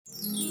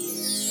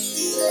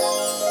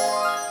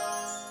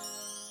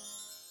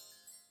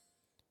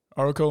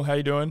Oracle, how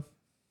you doing?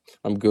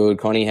 I'm good,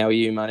 Connie. How are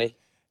you, matey?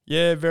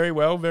 Yeah, very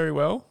well, very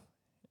well.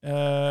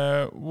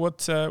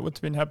 What's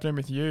been happening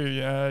with you?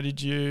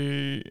 Did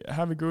you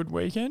have a good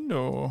weekend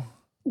or?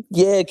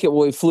 Yeah, okay,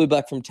 well, we flew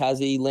back from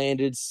Tassie,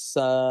 landed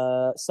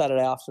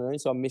Saturday afternoon,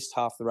 so I missed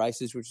half the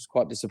races, which was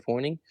quite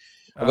disappointing.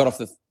 I got Uh, off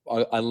the,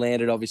 I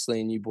landed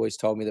obviously, and you boys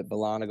told me that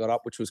Ballana got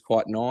up, which was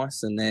quite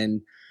nice, and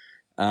then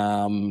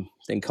kind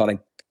of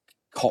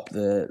copped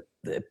the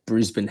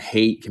Brisbane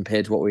heat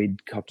compared to what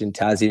we'd copped in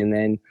Tassie, and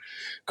then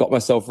got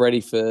myself ready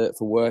for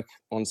work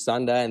on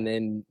Sunday, and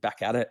then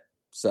back at it.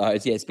 So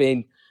it's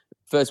been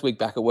first week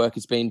back at work.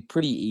 It's been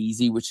pretty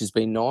easy, which has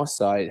been nice.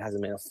 So it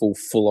hasn't been a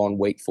full on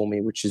week for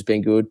me, which has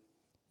been good.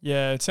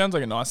 yeah, it sounds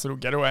like a nice little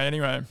getaway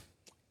anyway.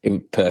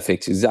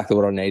 Perfect, exactly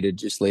what I needed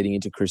just leading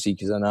into Chrissy,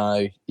 because I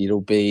know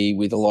it'll be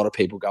with a lot of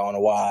people going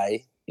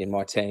away in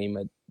my team.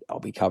 I'll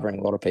be covering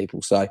a lot of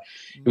people, so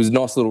it was a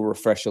nice little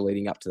refresher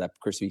leading up to that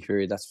Christmas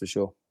period. That's for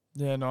sure.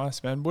 Yeah,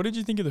 nice, man. What did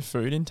you think of the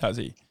food in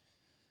Tassie?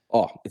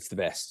 Oh, it's the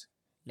best.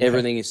 Yeah,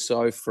 Everything is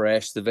so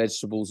fresh. The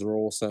vegetables are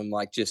awesome.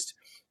 Like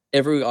I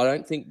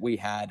don't think we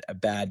had a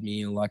bad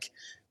meal. Like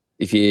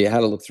if you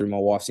had a look through my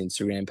wife's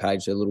Instagram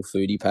page, the little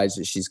foodie page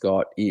that she's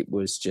got, it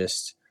was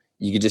just,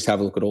 you could just have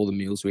a look at all the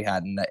meals we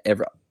had, and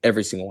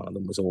every single one of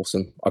them was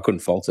awesome. I couldn't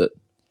fault it.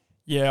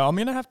 yeah, I'm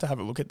gonna have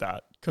a look at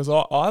that because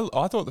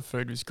I thought the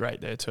food was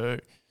great there too.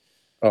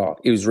 Oh,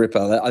 it was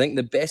ripper. I think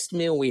the best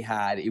meal we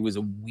had, it was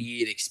a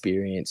weird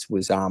experience,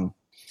 was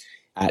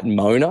at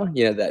Mona,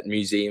 that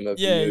museum of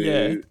Yeah,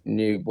 yeah,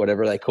 new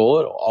whatever they call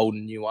it, or old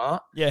and new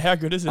art. yeah. How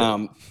good is it?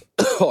 Oh,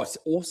 it's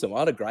awesome. I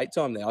had a great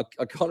time there.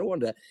 I kind of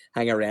wanted to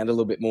hang around a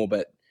little bit more,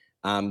 but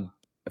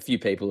a few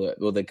people,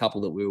 the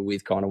couple that we were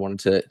with, kind of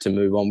wanted to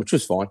move on, which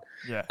was fine.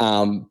 Yeah,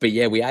 But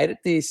yeah, we ate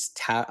at this,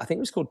 I think it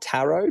was called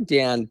Taro,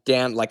 down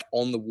like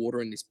on the water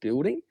in this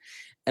building.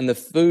 And the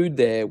food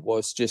there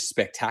was just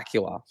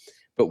spectacular.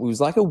 But it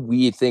was like a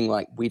weird thing.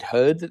 Like we'd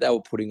heard that they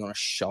were putting on a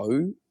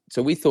show.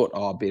 So we thought,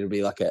 it'll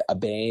be like a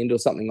band or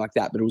something like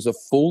that. But it was a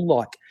full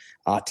like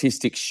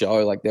artistic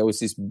show. Like there was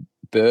this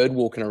bird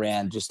walking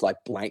around just like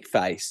blank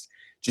faced,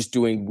 just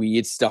doing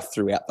weird stuff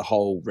throughout the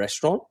whole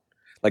restaurant.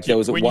 Like there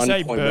was at when you one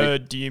say point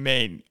bird, do you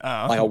mean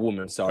like a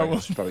woman. Sorry, a I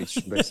should probably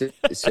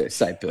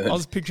say bird. I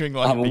was picturing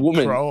like a big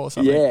woman, crow or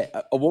something.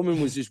 yeah, a woman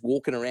was just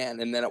walking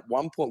around, and then at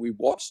one point we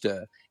watched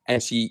her,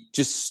 and she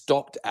just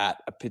stopped at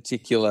a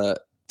particular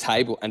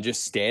table and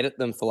just stared at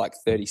them for like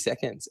 30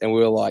 seconds, and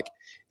we were like,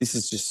 this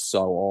is just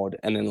so odd.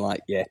 And then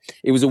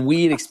it was a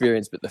weird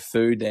experience, but the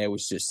food there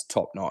was just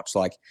top notch.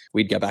 Like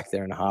we'd go back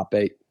there in a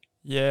heartbeat.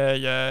 Yeah,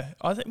 yeah.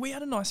 I think we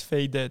had a nice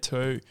feed there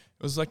too.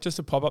 It was like just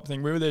a pop up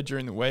thing. We were there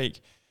during the week.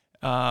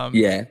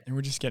 Yeah. And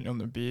we're just getting on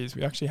the beers.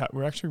 We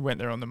actually went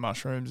there on the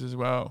mushrooms as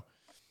well.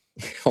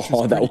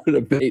 That would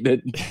have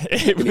been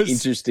It was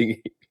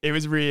interesting. It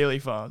was really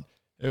fun.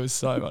 It was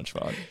so much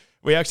fun.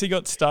 We actually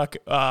got stuck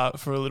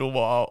for a little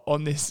while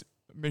on this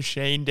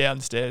machine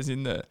downstairs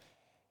in the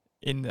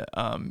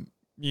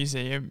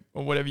museum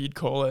or whatever you'd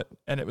call it,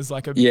 and it was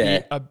like a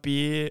beer.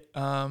 It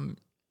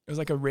was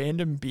like a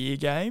random beer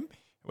game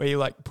where you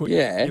like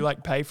you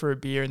like pay for a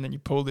beer and then you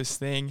pull this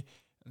thing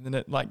and then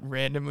it like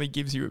randomly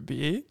gives you a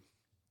beer.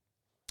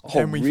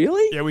 Oh,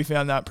 really? Yeah, we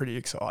found that pretty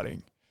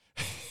exciting.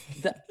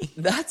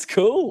 That's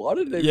cool. I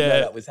didn't even know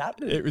that was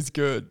happening. It was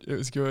good. It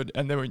was good.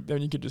 And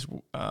then you could just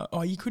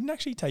you couldn't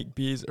actually take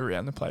beers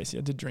around the place. You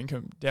had to drink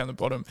them down the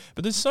bottom.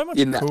 But there's so much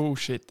cool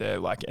shit there,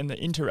 like, and the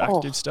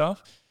interactive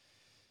stuff.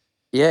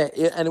 Yeah,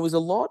 and it was a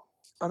lot.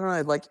 I don't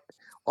know, like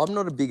I'm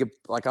not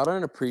I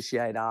don't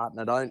appreciate art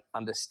and I don't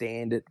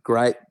understand it a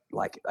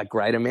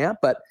great amount,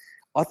 but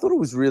I thought it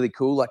was really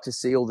cool, like to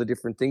see all the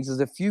different things. There's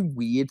a few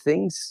weird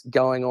things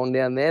going on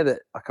down there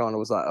that I kind of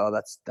was like, oh,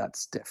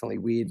 that's definitely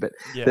weird. But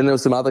then there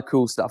was some other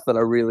cool stuff that I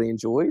really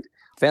enjoyed.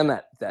 Found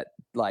that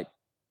like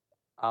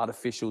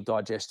artificial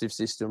digestive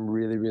system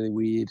really, really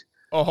weird.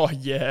 Oh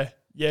yeah,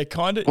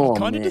 kind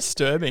of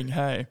disturbing.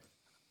 Hey.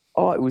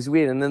 Oh, it was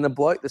weird. And then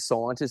the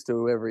scientist or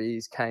whoever he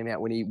is, came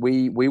out when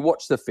we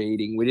watched the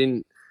feeding. We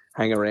didn't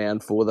hang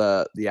around for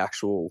the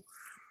actual,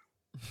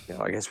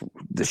 I guess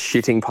the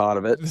shitting part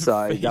of it.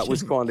 So that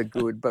was kind of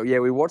good. But yeah,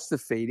 we watched the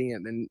feeding,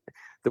 and then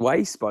the way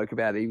he spoke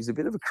about it, he was a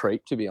bit of a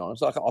creep, to be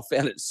honest. Like I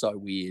found it so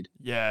weird.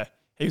 Yeah,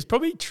 he's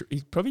probably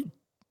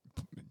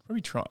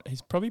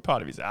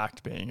part of his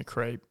act being a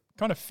creep.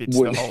 Kind of fits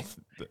the whole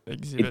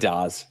exhibit. It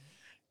does.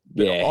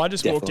 But yeah, I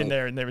just walked in definitely.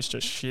 there and there was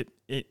just shit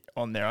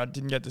on there. I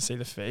didn't get to see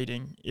the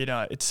feeding.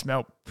 It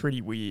smelled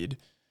pretty weird.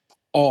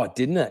 Oh,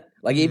 didn't it?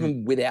 Like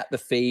even without the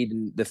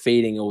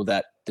feeding or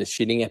the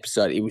shitting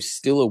episode, it was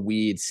still a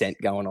weird scent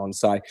going on.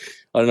 So I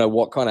don't know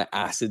what kind of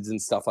acids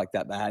and stuff like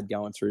that they had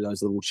going through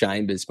those little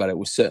chambers, but it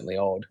was certainly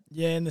odd.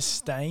 Yeah, and the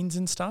stains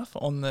and stuff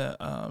on the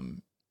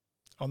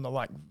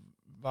like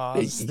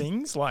vase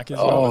things, like as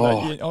well.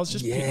 I was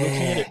just looking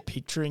at it,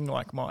 picturing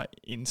like my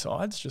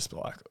insides, just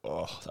like,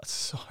 oh, that's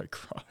so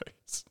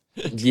gross.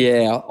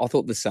 Yeah, I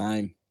thought the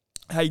same.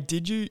 Hey,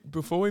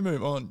 before we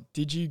move on,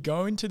 did you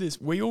go into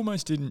this? We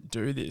almost didn't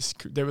do this.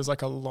 There was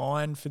like a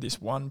line for this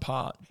one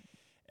part,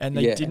 and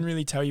they didn't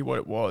really tell you what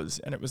it was.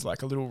 And it was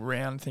like a little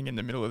round thing in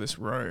the middle of this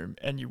room,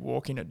 and you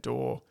walk in a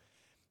door,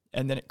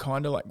 and then it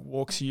kind of like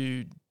walks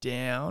you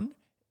down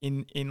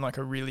in like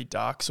a really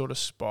dark sort of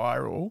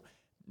spiral.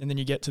 And then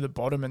you get to the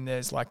bottom, and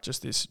there's like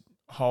just this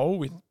hole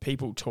with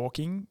people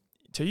talking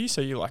to you.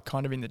 So you're like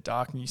kind of in the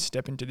dark, and you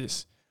step into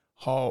this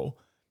hole,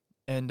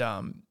 and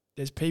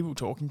there's people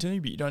talking to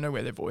you, but you don't know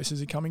where their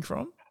voices are coming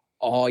from.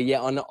 Oh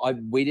yeah, I know. I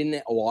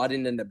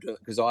didn't end up doing it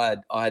because I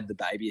had the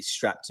baby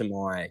strapped to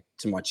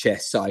my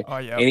chest. So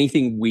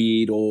anything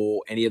weird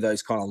or any of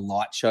those kind of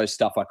light show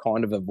stuff, I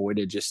kind of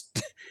avoided,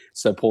 just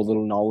so poor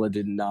little Nola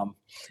didn't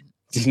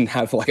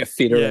have like a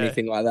fit or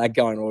anything like that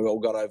going, or all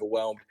got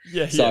overwhelmed.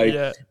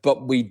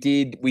 But we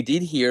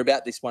did hear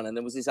about this one, and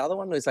there was this other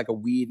one that was like a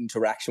weird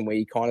interaction where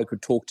you kind of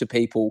could talk to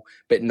people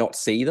but not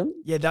see them.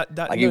 That's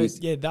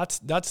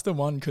the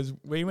one, because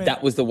we went.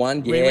 That was the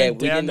one. We went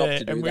down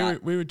there, and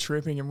we were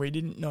tripping, and we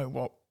didn't know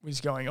what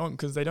was going on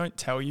because they don't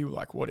tell you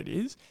like what it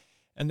is.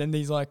 And then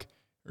these like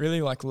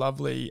really like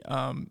lovely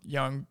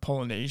young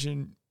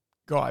Polynesian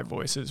guy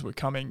voices were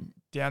coming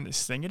down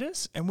this thing at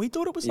us, and we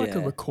thought it was like a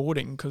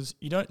recording because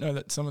you don't know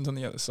that someone's on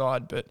the other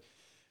side, but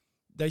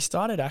they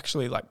started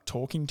actually like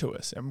talking to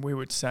us, and we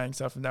were saying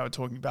stuff and they were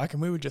talking back,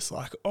 and we were just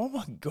like, oh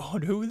my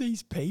God, who are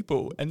these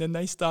people? And then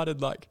they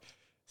started like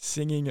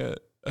singing a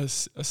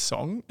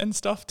song and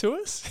stuff to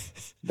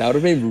us. That would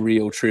have been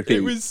real trippy.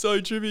 It was so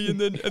trippy. And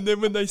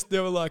then when they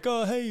were like,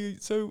 oh hey,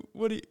 so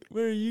who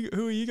are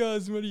you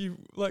guys? What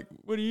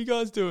are you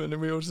guys doing? And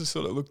we all just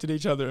sort of looked at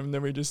each other, and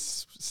then we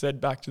just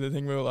said back to the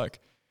thing, we were like,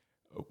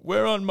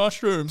 we're on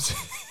mushrooms.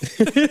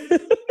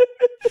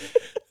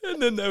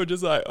 And then they were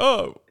just like,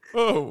 oh,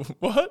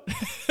 what?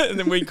 And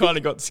then we kind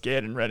of got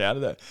scared and ran out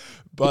of there.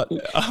 But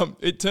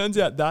it turns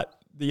out that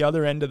the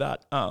other end of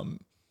that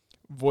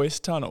voice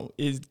tunnel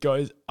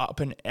goes up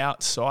and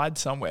outside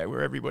somewhere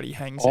where everybody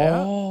hangs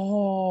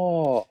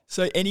out.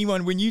 So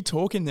anyone, when you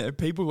talk in there,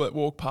 people that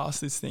walk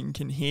past this thing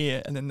can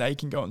hear, and then they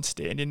can go and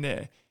stand in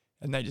there,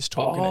 and they just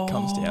talk, and it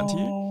comes down to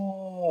you.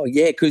 Oh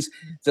yeah, because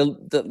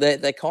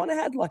they kind of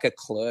had like a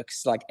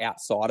clerks like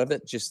outside of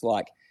it, just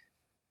like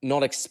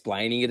not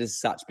explaining it as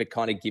such, but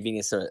kind of giving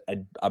us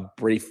a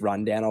brief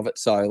rundown of it.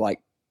 So like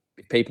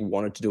if people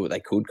wanted to do what they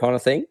could, kind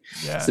of thing.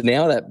 Yeah. So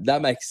now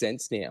that makes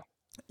sense now.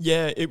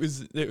 Yeah, it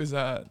was that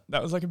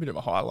was like a bit of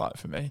a highlight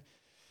for me.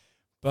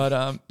 But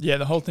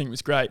the whole thing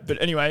was great.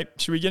 But anyway,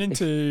 should we get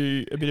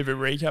into a bit of a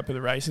recap of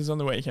the races on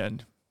the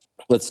weekend?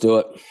 Let's do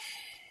it.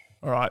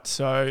 All right,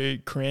 so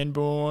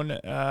Cranbourne,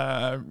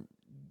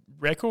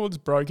 records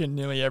broken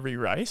nearly every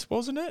race,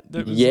 wasn't it?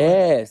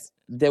 Yes.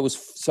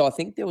 I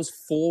think there was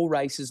 4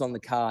 races on the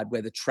card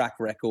where the track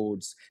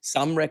records,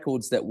 some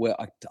records that were,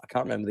 I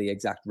can't remember the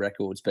exact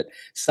records, but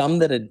some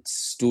that had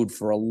stood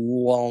for a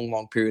long,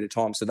 long period of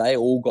time. So they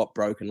all got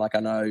broken. Like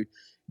I know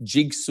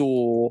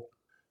Jigsaw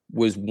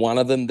was one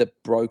of them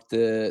that broke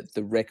the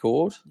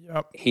record.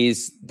 Yep.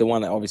 Here's the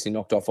one that obviously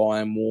knocked off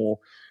Iron War.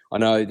 I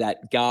know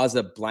that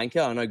Gaza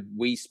Blanca, I know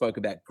we spoke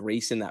about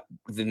Greece in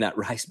that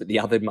race, but the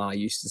other Mar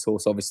Eustace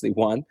horse obviously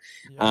won.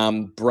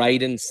 Yeah.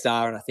 Braden,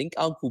 Star, and I think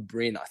Uncle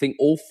Bryn, I think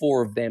all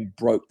 4 of them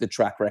broke the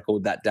track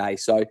record that day.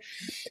 So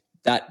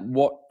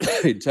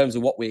in terms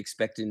of what we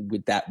expected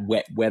with that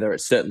wet weather,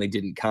 it certainly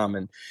didn't come.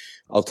 And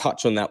I'll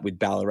touch on that with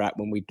Ballarat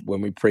when we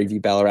preview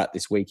Ballarat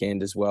this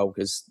weekend as well,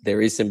 because there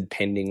is some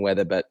pending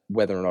weather, but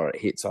whether or not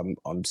it hits,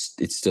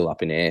 it's still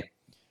up in air.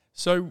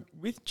 So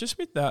with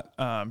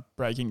that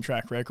breaking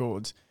track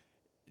records,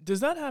 does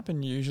that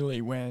happen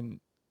usually when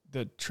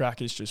the track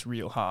is just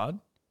real hard?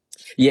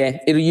 Yeah,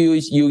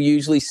 you'll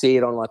usually see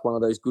it on like one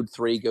of those good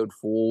 3, good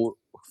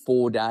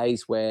 4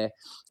 days where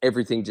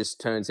everything just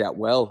turns out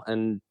well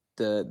and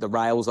the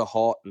rails are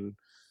hot, and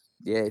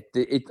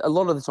a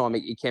lot of the time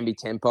it can be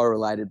tempo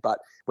related, but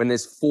when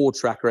there's 4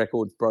 track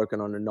records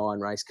broken on a 9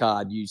 race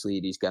card, usually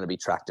it is going to be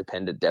track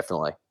dependent,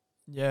 definitely.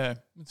 Yeah,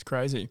 it's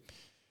crazy.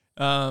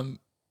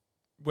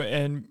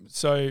 And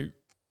so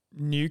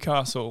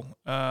Newcastle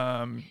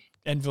and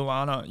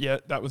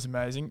Villana, that was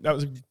amazing. That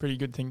was a pretty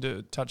good thing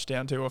to touch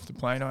down to off the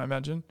plane, I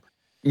imagine.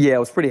 Yeah, I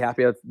was pretty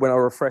happy when I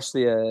refreshed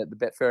the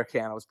Betfair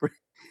account.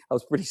 I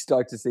was pretty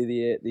stoked to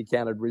see the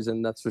account had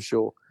risen. That's for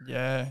sure.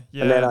 Yeah.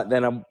 And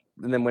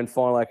then when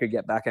finally I could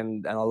get back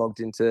and I logged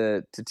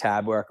into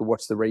Tab where I could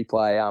watch the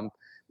replay.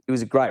 It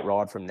was a great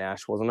ride from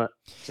Nash, wasn't it?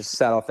 Just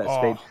sat off that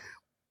speed.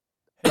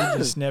 He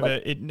just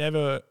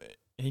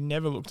he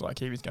never looked like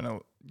he was gonna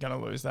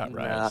lose that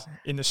race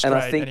in the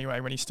straight anyway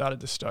when he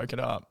started to stoke it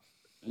up.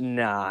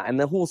 Nah, and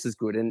the horse is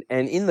good. And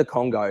in the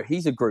Congo,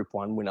 he's a Group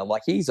 1 winner.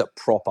 Like, he's a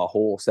proper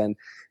horse. And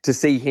to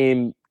see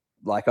him,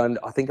 like,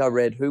 I think I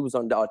read who was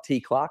on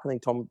T. Clark. I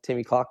think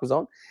Timmy Clark was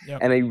on. Yep.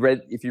 And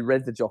if you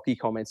read the jockey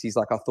comments, he's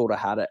like, I thought I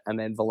had it. And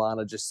then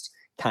Villana just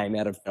came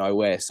out of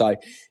nowhere. So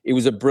it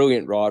was a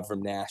brilliant ride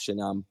from Nash.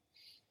 And,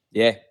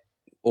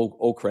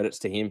 all credits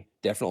to him,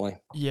 definitely.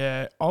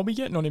 Yeah, I'll be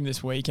getting on him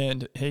this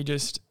weekend. He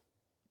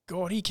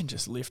can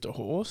just lift a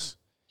horse.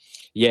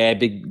 Yeah,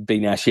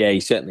 big Nash. Yeah, he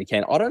certainly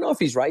can. I don't know if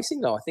he's racing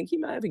though. I think he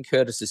may have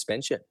incurred a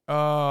suspension.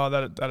 Oh,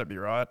 that'd be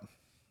right.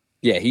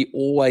 Yeah, he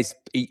always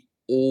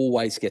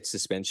always gets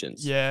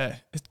suspensions. Yeah,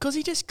 because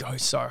he just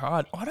goes so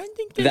hard. I don't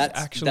think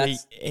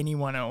there's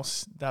anyone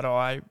else that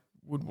I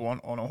would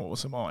want on a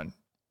horse of mine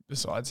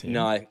besides him.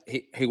 No,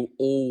 he will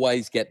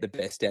always get the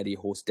best out of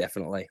your horse,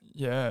 definitely.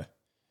 Yeah,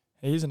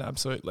 he's an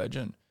absolute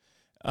legend.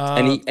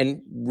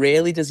 And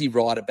rarely does he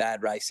ride a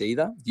bad race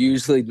either.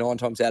 Usually 9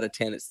 times out of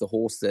 10, it's the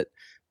horse that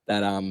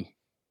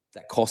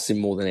costs him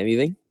more than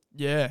anything.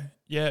 Yeah,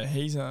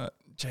 he's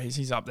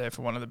he's up there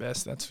for one of the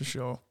best, that's for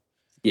sure.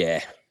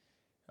 Yeah.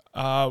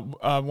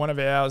 One of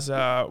ours,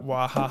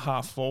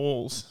 Wahaha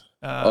Falls.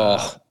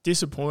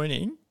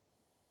 Disappointing.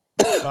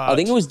 I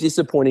think it was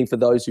disappointing for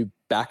those who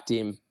backed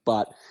him,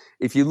 but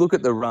if you look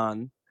at the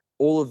run,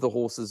 all of the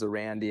horses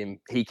around him,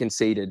 he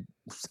conceded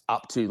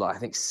up to I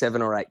think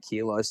 7 or 8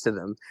 kilos to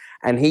them,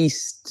 and he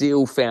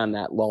still found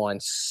that line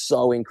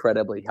so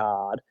incredibly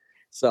hard.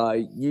 So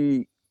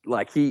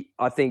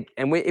I think,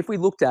 and if we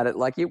looked at it,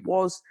 it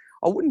was,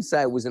 I wouldn't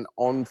say it was an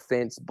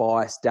on-fence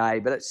biased day,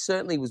 but it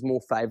certainly was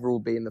more favourable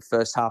being the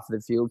first half of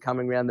the field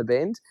coming around the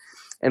bend.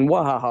 And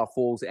Wahaha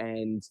Falls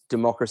and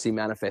Democracy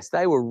Manifest,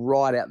 they were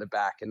right out the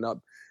back, and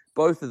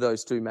both of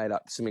those two made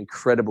up some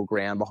incredible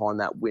ground behind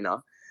that winner.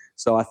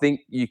 So I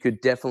think you could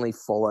definitely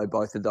follow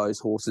both of those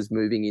horses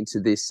moving into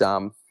this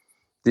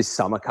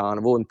summer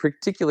carnival, and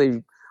particularly,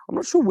 I'm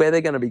not sure where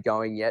they're going to be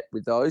going yet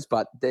with those,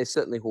 but they're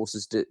certainly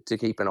horses to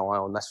keep an eye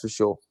on, that's for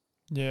sure.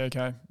 Yeah,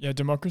 okay. Yeah,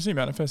 Democracy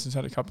Manifest has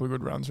had a couple of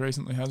good runs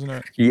recently, hasn't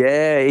it?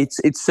 Yeah, it's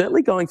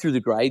certainly going through the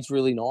grades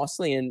really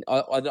nicely, and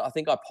I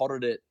think I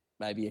potted it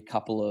maybe a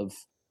couple of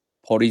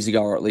potties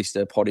ago, or at least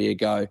a potty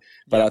ago.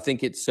 But I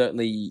think it's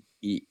certainly,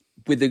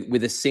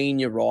 with a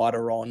senior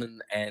rider on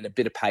and a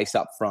bit of pace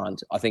up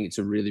front, I think it's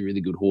a really,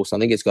 really good horse. I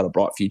think it's got a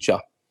bright future.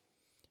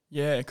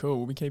 Yeah, cool.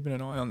 We'll be keeping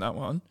an eye on that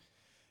one.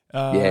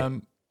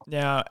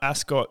 Now,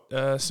 Ascot,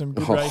 some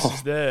good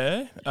races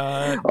there.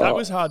 That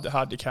was hard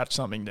to catch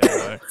something there,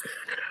 though.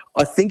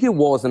 I think it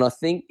was, and I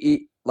think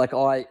I'm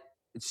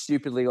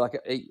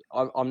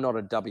not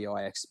a WA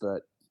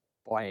expert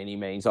by any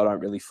means. I don't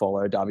really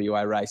follow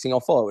WA racing. I'll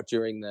follow it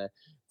during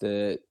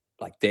their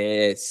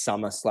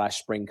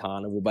summer/spring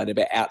carnival, but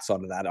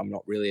outside of that, I'm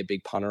not really a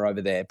big punter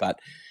over there. But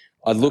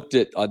I looked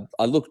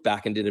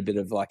back and did a bit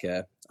of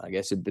a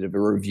bit of a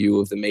review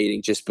of the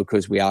meeting, just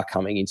because we are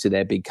coming into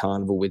their big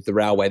carnival with the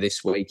Railway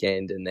this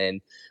weekend, and then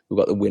we've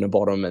got the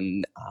Winterbottom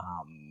and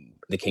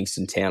the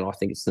Kingston Town. I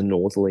think it's the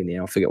Northerly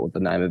now. I forget what the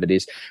name of it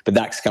is, but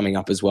that's coming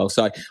up as well.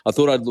 So I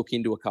thought I'd look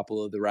into a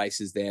couple of the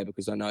races there,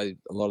 because I know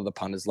a lot of the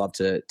punters love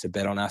to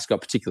bet on Ascot,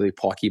 particularly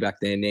Pikey back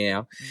there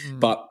now.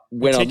 But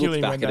when I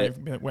look back at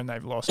it, when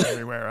they've lost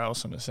everywhere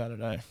else on a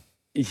Saturday.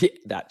 Yeah,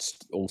 that's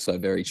also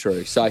very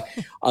true. So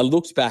I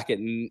looked back at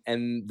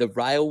and the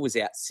rail was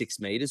out 6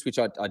 meters, which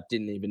I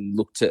didn't even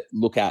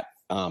look at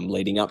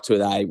leading up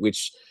to it,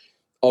 which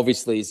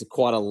obviously is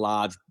quite a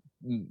large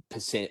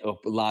percent of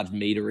large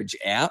meterage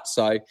out.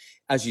 So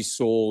as you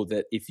saw,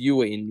 that if you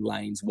were in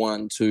lanes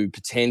 1, 2,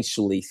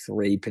 potentially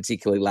 3,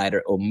 particularly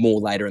later or more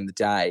later in the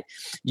day,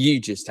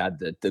 you just had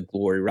the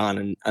glory run.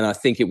 And I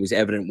think it was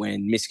evident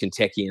when Miss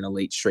Kentucky and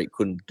Elite Street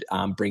couldn't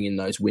bring in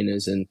those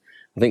winners. And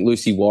I think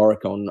Lucy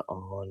Warwick I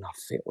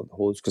forget what the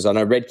horse, because I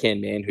know Red Can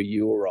Man, who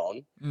you were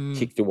on,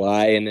 kicked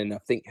away, and then I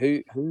think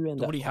who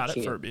ended up had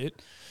it for a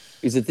bit.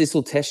 Is it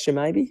This'll Test You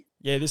maybe?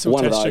 Yeah, This'll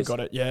Test You got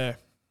it. Yeah,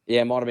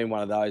 it might have been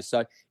one of those.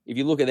 So if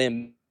you look at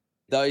them,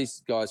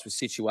 those guys were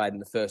situated in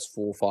the first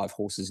 4 or 5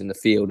 horses in the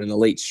field, and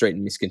Elite Street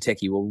and Miss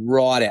Kentucky were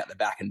right out the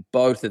back, and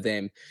both of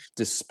them,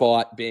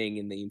 despite being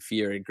in the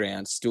inferior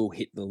ground, still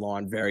hit the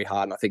line very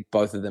hard. And I think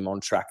both of them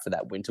on track for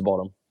that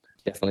Winterbottom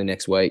definitely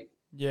next week.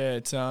 Yeah,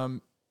 it's a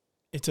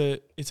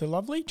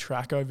lovely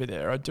track over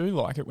there. I do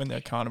like it when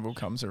their carnival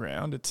comes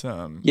around. It's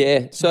so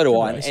do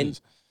I. And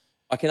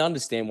I can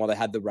understand why they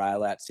had the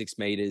rail out 6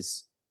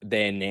 meters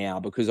there now,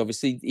 because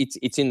obviously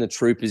it's in the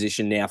true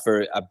position now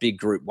for a big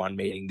Group 1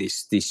 meeting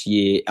this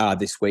week, with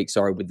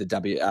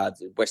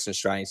the Western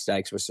Australian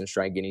Stakes, Western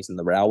Australian Guineas, and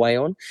the Railway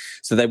on.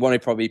 So they want to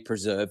probably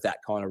preserve that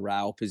kind of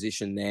rail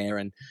position there,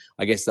 and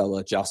I guess they'll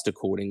adjust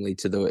accordingly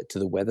to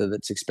the weather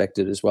that's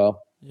expected as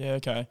well. Yeah,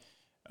 okay.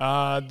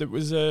 There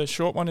was a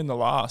short one in the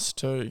last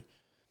too.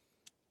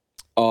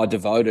 Oh,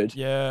 Devoted.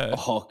 Yeah.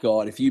 Oh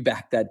God, if you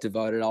backed that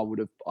Devoted,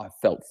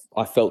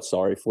 I felt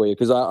sorry for you,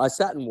 because I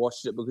sat and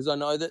watched it, because I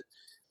know that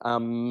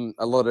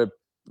a lot of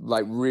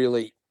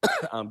really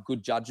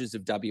good judges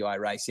of WA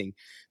racing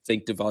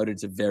think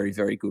Devoted's a very,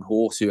 very good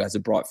horse who has a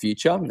bright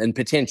future and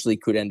potentially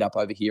could end up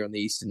over here on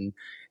the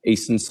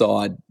eastern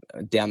side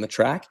down the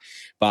track.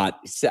 But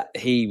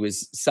he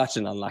was such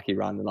an unlucky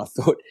run, and I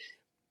thought,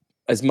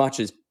 as much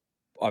as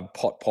I've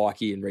pot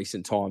Pikey in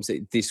recent times,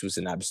 this was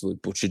an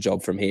absolute butcher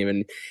job from him,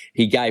 and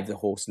he gave the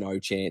horse no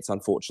chance,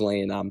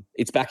 unfortunately. And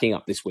it's backing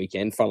up this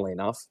weekend, funnily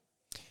enough.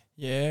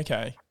 Yeah,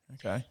 okay.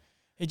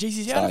 Hey, geez,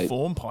 he's out of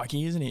form,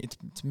 Pikey, isn't he?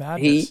 It's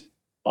madness.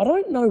 I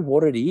don't know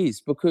what it is,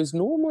 because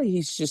normally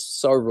he's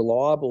just so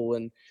reliable,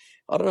 and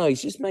I don't know,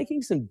 he's just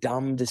making some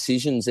dumb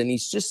decisions, and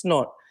he's just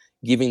not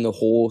giving the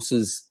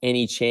horses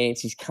any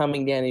chance. He's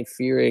coming down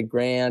inferior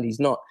ground. He's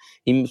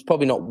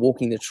probably not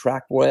walking the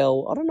track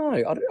well. I don't know.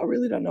 I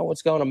really don't know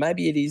what's going on.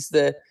 Maybe it is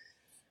I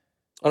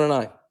don't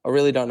know. I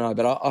really don't know,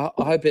 but I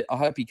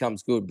hope he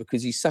comes good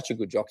because he's such a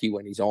good jockey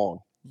when he's on.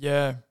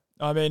 Yeah,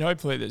 I mean,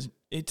 hopefully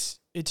it's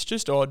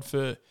just odd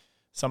for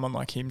someone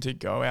like him to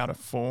go out of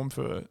form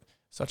for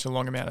such a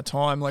long amount of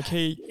time. Like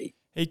he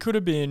could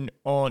have been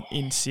on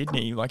in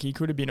Sydney. Like he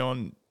could have been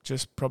on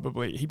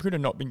he could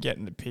have not been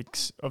getting the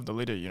picks of the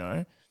litter, you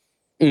know.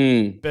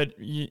 But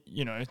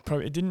you know,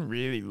 it didn't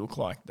really look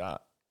like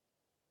that.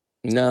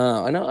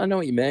 No, I know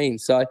what you mean.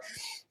 So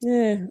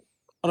yeah,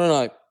 I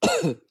don't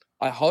know.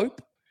 I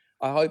hope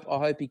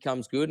he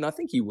comes good, and I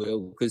think he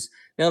will, because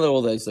now that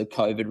all those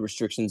COVID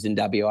restrictions in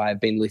WA have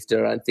been lifted,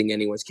 I don't think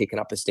anyone's kicking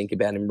up a stink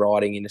about him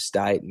riding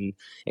interstate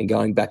and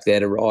going back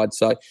there to ride.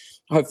 So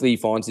hopefully he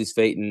finds his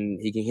feet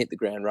and he can hit the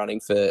ground running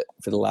for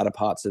the latter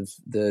parts of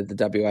the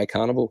WA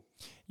Carnival.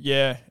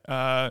 Yeah,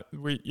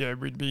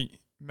 we'd be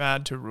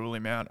mad to rule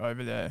him out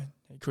over there.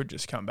 He could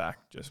just come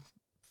back just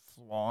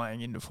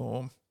flying into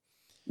form.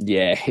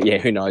 Yeah,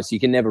 who knows? You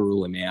can never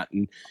rule him out,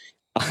 and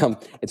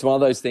it's one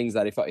of those things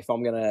that if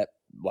I'm gonna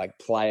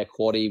play a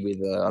quaddie with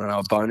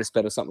a bonus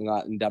bet or something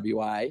like that in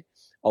WA,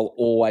 I'll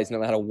always, no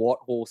matter what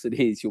horse it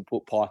is, you'll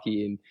put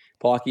Pikey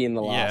in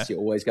the last. You're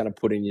always going to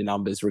put in your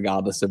numbers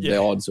regardless of the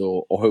odds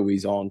or who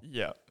he's on.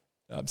 Yeah,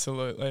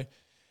 absolutely.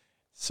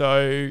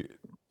 So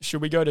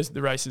should we go to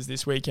the races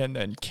this weekend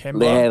then?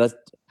 Kembla?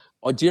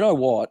 Yeah, do you know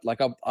what?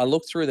 I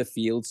looked through the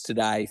fields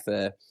today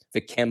for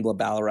Kembla,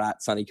 Ballarat,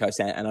 Sunny Coast,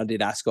 and I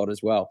did Ascot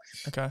as well.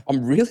 Okay.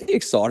 I'm really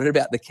excited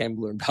about the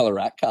Kembla and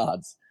Ballarat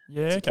cards.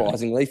 Yeah,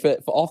 surprisingly, for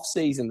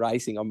off-season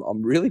racing,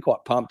 I'm really quite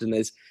pumped, and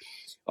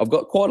I've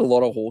got quite a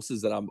lot of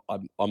horses that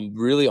I'm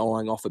really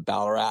eyeing off at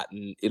Ballarat,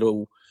 and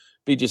it'll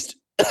be just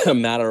a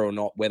matter or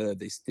not whether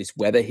this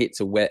weather hits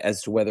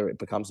as to whether it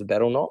becomes a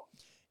bet or not.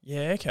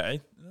 Yeah,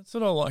 okay, that's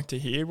what I like to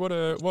hear.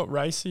 What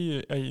race are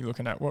you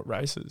looking at? What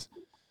races?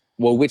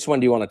 Well, which one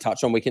do you want to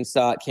touch on? We can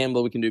start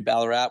Kembla. We can do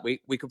Ballarat.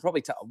 We could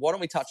probably why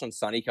don't we touch on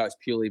Sunny Coast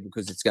purely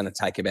because it's going to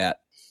take about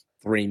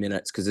 3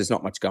 minutes because there's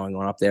not much going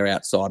on up there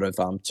outside of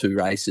 2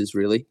 races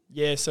really.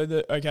 Yeah, so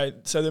the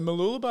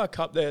Mooloolaba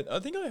Cup there, I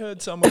think I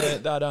heard somewhere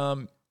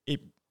that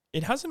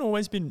it hasn't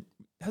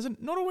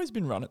not always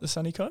been run at the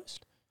Sunny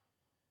Coast.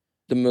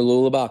 The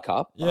Mooloolaba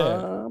Cup?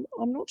 Yeah.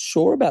 I'm not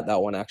sure about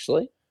that one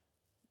actually.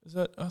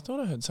 I thought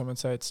I heard someone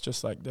say it's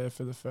just there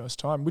for the first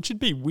time, which would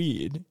be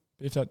weird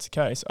if that's the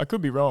case. I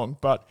could be wrong,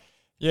 but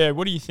yeah,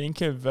 what do you think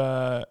of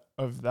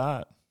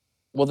that?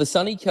 Well, the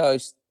Sunny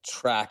Coast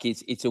track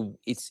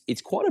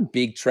it's quite a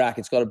big track.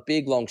 It's got a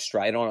big long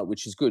straight on it,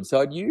 which is good.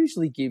 So it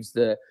usually gives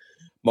the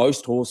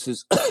most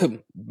horses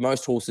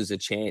a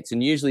chance,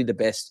 and usually the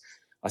best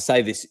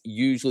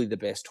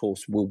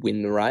horse will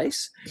win the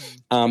race.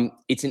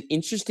 It's an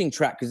interesting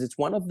track because it's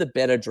one of the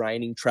better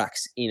draining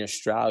tracks in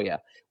Australia,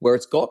 where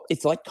it's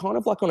kind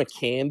of like on a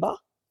camber.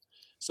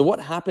 So what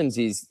happens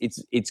is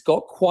it's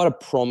got quite a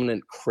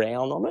prominent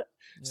crown on it.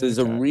 So there's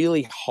a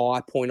really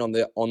high point on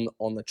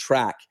the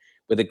track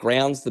where the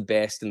ground's the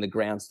best and the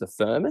ground's the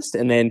firmest.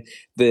 And then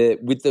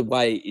with the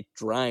way it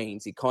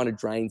drains, it kind of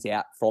drains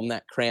out from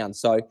that crown.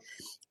 So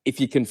if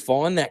you can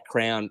find that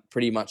crown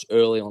pretty much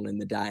early on in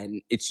the day,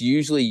 and it's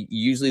usually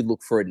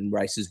look for it in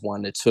races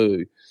 1 to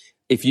 2.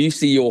 If you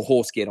see your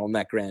horse get on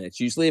that ground, it's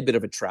usually a bit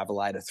of a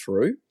travelator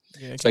through.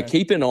 Yeah, okay. So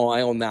keep an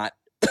eye on that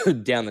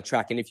down the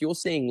track. And if you're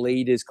seeing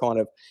leaders kind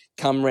of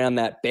come around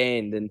that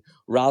bend and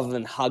rather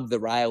than hug the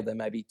rail, there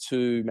may be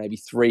 2, maybe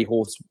 3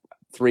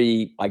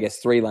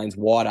 lanes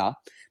wider,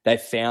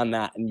 they've found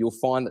that, and you'll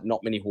find that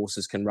not many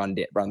horses can run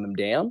them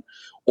down.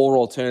 Or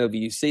alternatively,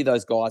 you see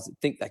those guys that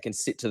think they can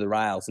sit to the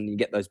rails, and you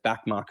get those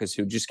back markers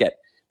who just get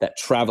that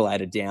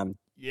travelator down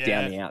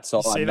the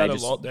outside. You see that a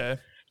lot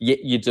there. Yeah,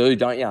 you do,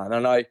 don't you? And I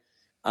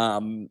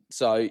know.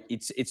 So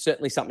it's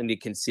certainly something to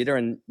consider.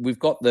 And we've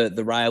got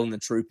the rail in the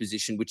true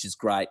position, which is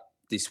great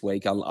this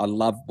week. I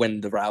love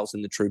when the rail's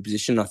in the true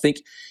position. I think,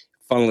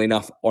 funnily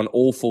enough, on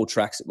all 4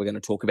 tracks that we're going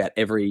to talk about,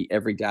 every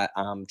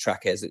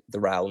track has the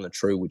rail and the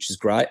true, which is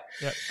great.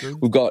 Yeah,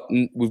 good.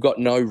 We've got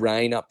no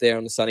rain up there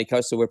on the Sunny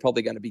Coast, so we're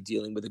probably going to be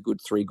dealing with a good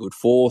 3, good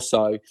 4.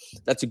 So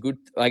that's a good.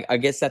 I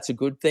guess that's a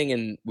good thing.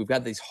 And we've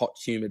got this hot,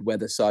 humid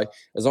weather, so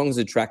as long as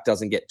the track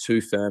doesn't get too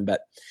firm,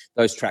 but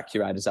those track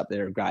curators up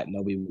there are great, and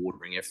they'll be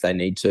watering if they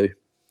need to.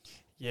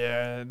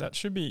 Yeah, that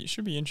should be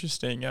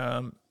interesting.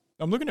 I'm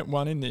looking at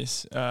one in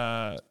this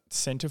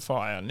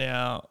Centrefire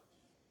now.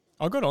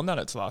 I got on that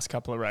its last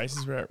couple of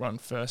races where it run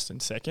first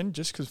and second,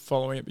 just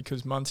following it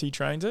because Muncie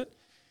trains it.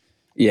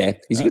 Yeah,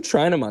 he's a good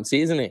trainer,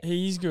 Muncie, isn't he?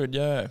 He's good,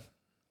 yeah.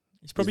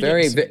 He's probably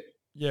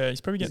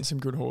getting some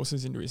good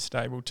horses into his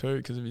stable too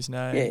because of his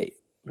name. Yeah,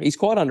 he's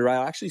quite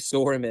underrated. I actually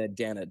saw him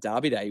down at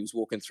Derby Day. He was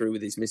walking through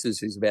with his missus,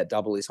 who's about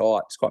double his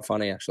height. It's quite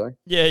funny, actually.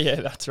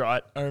 Yeah, that's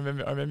right. I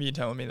remember you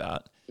telling me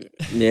that.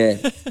 Yeah.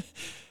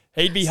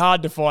 He'd be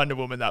hard to find a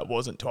woman that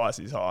wasn't twice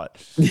his height.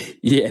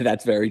 Yeah,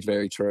 that's very,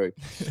 very true.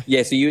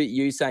 Yeah, so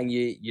you saying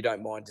you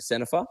don't mind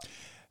DeCennifer?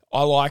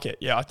 I like it.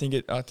 Yeah, I think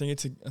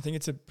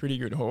it's a pretty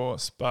good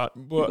horse. But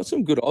You've got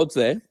some good odds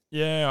there.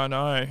 yeah, I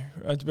know.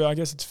 I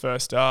guess it's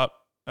first up.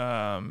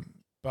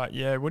 But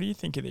yeah, what do you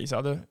think of these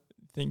other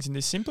things? And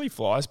this Simply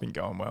Fly's been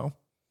going well.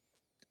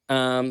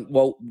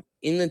 Well,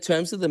 in the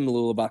terms of the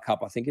Mooloolaba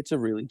Cup, I think it's a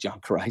really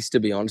junk race, to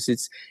be honest.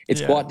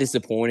 It's quite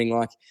disappointing.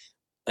 Like,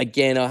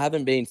 again, I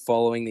haven't been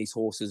following these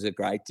horses a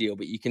great deal,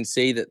 but you can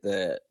see that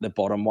the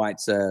bottom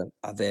weights are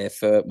there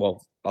for,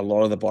 well, a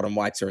lot of the bottom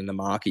weights are in the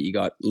market. You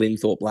got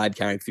Linthorpe Lad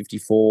carrying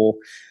 54,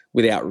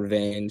 Without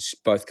Revenge,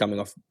 both coming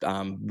off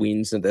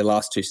wins at their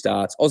last two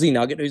starts. Aussie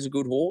Nugget, who's a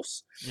good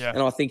horse, and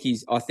I think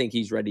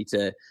he's ready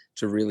to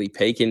really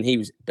peak. And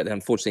but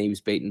unfortunately, he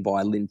was beaten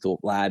by Linthorpe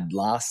Lad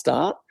last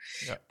start.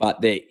 Yeah.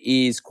 But there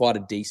is quite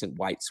a decent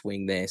weight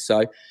swing there,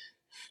 so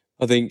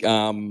I think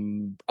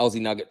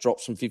Aussie Nugget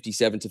drops from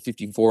 57 to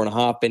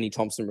 54.5. Benny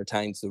Thompson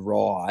retains the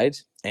ride.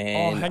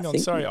 And hang on.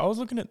 Sorry. I was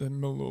looking at the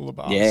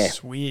Mooloolaba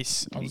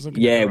Swiss. I was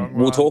looking at the wrong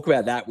we'll one. Talk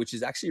about that, which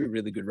is actually a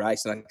really good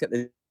race. And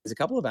there's a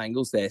couple of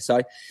angles there.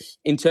 So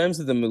in terms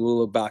of the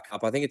Mooloolaba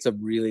Cup, I think it's a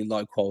really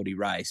low quality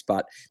race.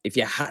 But if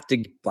you had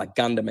to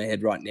gun to my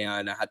head right now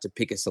and I had to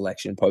pick a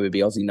selection, probably be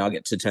Aussie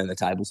Nugget to turn the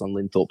tables on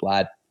Linthorpe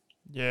Lad.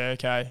 Yeah,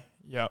 okay.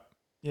 Yep.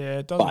 Yeah,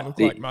 it doesn't look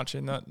like much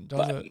in that,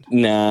 does it?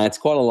 Nah, it's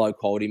quite a low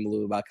quality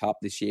Mooloolaba Cup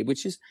this year,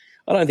 which is,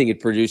 I don't think it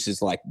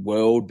produces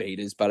world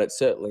beaters, but it's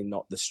certainly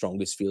not the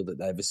strongest field that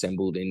they've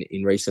assembled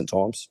in recent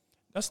times.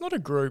 That's not a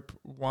Group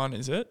 1,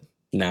 is it?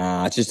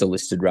 Nah, it's just a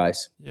listed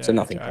race. Yeah, so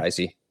nothing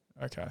crazy.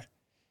 Okay.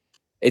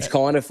 It's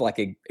kind of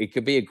it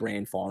could be a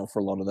grand final for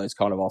a lot of those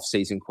kind of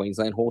off-season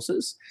Queensland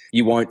horses.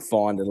 You won't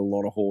find that a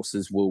lot of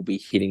horses will be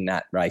hitting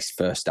that race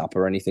first up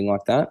or anything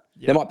like that.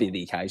 Yep. There might be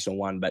the occasional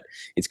one, but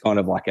it's kind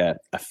of like a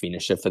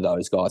finisher for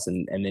those guys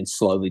and then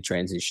slowly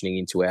transitioning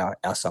into our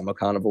summer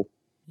carnival.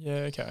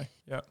 Yeah, okay.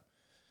 Yeah.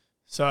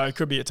 So it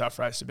could be a tough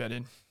race to bet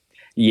in.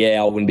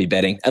 Yeah, I wouldn't be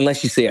betting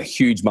unless you see a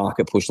huge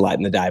market push late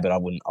in the day, but I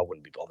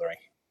wouldn't be bothering.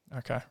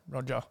 Okay,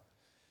 Roger.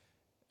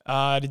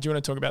 Did you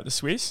want to talk about the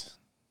Swiss?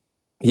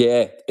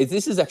 Yeah,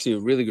 this is actually a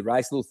really good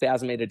race, a little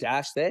 1,000-meter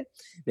dash there.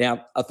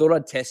 Now, I thought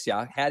I'd test you.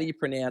 How do you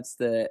pronounce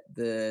the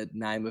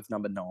name of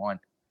number 9?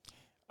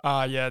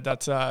 Yeah,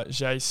 that's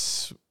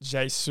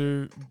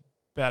Jesus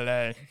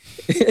Ballet.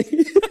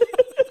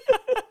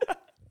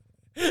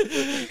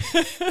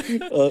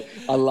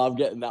 I love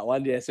getting that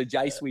one. Yeah, so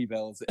J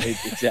Sweebells,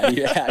 it's how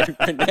you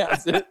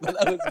pronounce it, but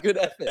that was a good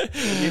effort.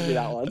 Give me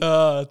that one.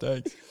 Oh,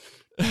 thanks.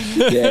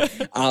 Yeah.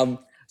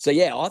 So,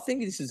 yeah, I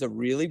think this is a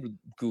really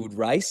good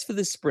race for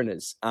the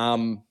sprinters.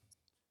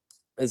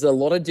 There's a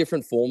lot of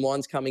different form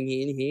lines coming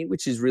in here,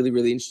 which is really,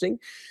 really interesting.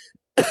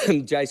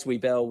 Jace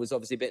Weebell was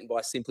obviously beaten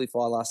by Simplify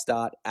last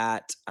start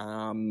at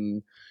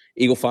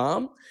Eagle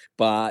Farm,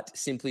 but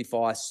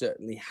Simplify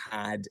certainly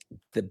had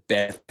the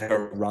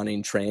better run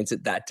in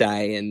transit that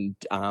day. And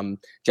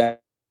Jace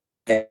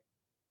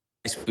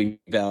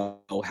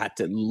Weebell had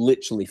to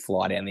literally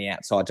fly down the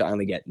outside to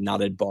only get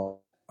nutted by,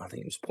 I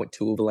think it was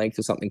 0.2 of a length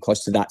or something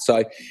close to that.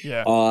 So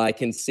yeah. I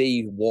can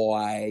see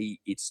why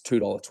it's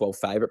 $2.12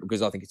 favourite,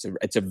 because I think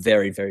it's a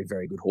very, very,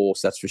 very good horse.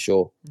 That's for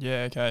sure.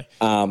 Yeah. Okay.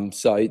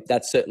 So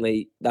that's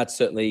certainly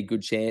a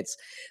good chance.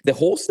 The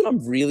horse that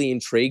I'm really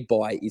intrigued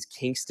by is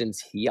Kingston's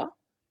Here.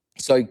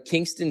 So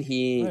Kingston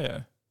Here. Oh,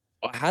 yeah.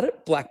 I had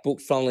it black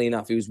booked. Funnily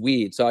enough, it was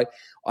weird. So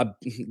I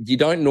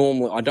don't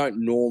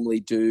normally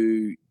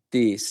do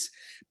this,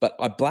 but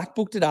I black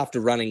booked it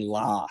after running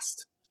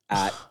last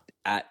at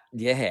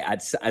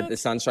the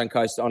Sunshine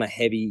Coast on a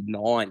heavy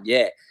 9.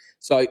 Yeah.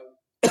 So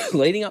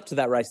leading up to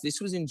that race,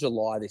 this was in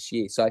July this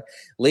year. So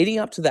leading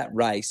up to that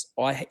race,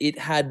 it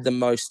had the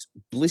most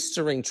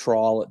blistering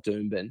trial at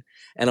Doomben.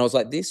 And I was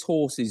like, this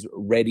horse is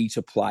ready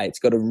to play. It's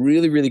got a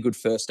really, really good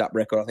first up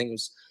record. I think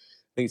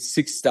it's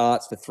 6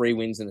 starts for 3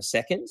 wins and a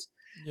second.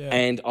 Yeah.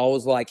 And I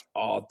was like,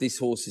 oh, this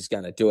horse is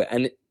going to do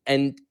it.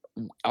 And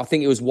I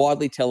think it was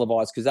widely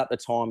televised because at the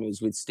time it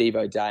was with Steve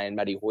O'Day and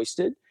Matty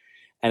Hoisted.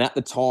 And at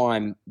the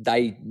time,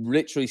 they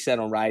literally said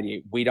on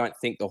radio, we don't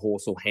think the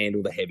horse will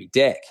handle the heavy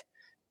deck,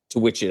 to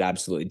which it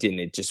absolutely didn't.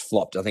 It just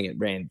flopped. I think it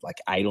ran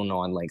 8 or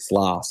 9 lengths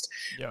last.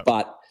 Yep.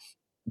 But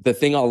the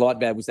thing I liked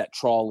about it was that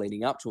trial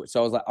leading up to it. So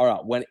I was like, all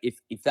right,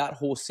 if that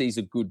horse sees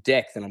a good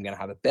deck, then I'm going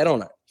to have a bet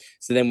on it.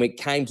 So then we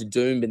came to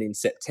Doomben in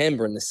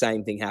September and the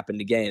same thing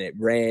happened again. It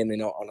ran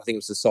on, I think it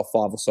was a soft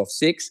 5 or soft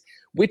 6,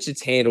 which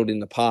it's handled in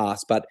the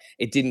past, but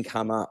it didn't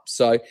come up.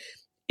 So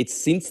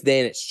since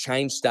then, it's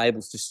changed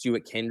stables to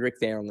Stuart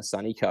Kendrick there on the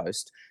sunny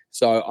coast.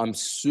 So I'm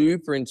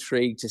super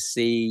intrigued to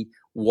see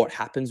what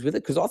happens with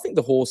it, because I think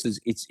the horse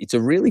it's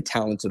a really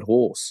talented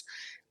horse.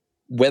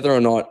 Whether or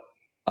not,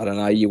 I don't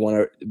know, you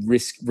want to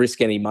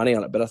risk any money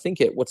on it, but I think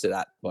what's it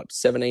at? What,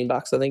 $17?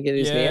 I think it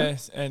is now. Yeah,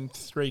 and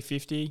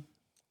 $3.50.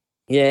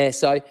 Yeah,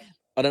 so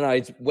I don't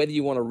know whether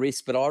you want to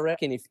risk, but I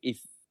reckon if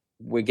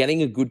we're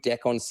getting a good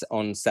deck on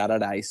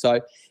Saturday. So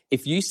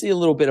if you see a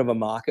little bit of a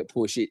market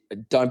push,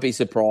 don't be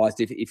surprised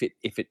if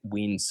it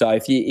wins. So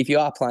if you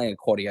are playing a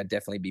quaddie, I'd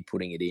definitely be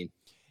putting it in.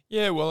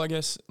 Yeah, well, I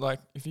guess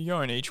if you're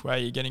going each way,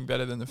 you're getting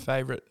better than the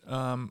favourite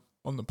on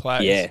the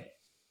plays. Yeah.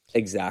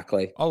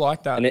 Exactly. I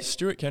like And that.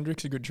 Stuart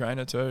Kendrick's a good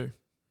trainer too.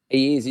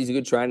 he is. He's a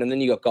good trainer. And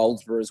then you got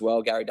Goldsborough as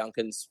well. Gary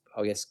Duncan's,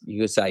 I guess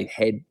you could say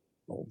head,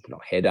 or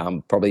not head,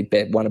 probably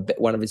one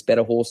of his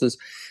better horses.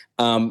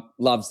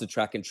 Loves the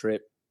track and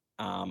trip.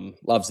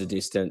 Loves the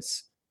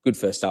distance. Good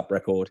first up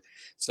record.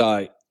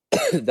 So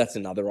that's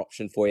another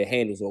option for you.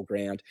 Handles all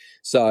ground.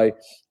 So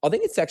I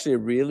think it's actually a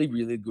really,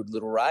 really good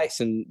little race.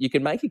 And you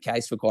can make a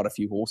case for quite a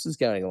few horses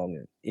going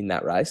along in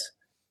that race.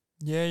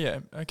 Yeah.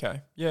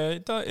 Okay. Yeah,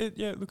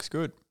 it looks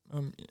good.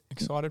 I'm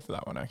excited for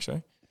that one,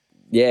 actually.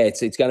 Yeah,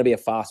 it's going to be a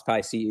fast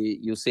pace.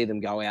 You'll see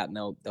them go out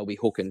and they'll be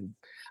hooking.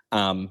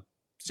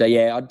 So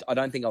yeah, I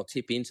don't think I'll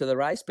tip into the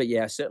race, but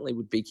yeah, I certainly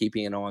would be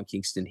keeping an eye on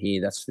Kingston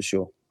here. That's for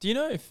sure. Do you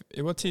know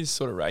what's his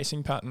sort of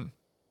racing pattern?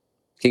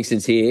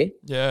 Kingston's here.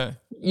 Yeah.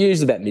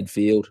 Usually about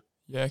midfield.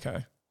 Yeah.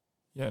 Okay.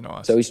 Yeah.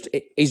 Nice. So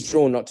he's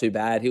drawn not too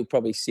bad. He'll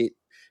probably sit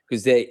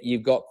because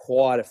you've got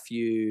quite a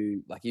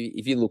few. Like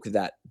if you look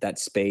at that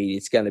speed,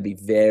 it's going to be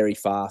very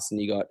fast,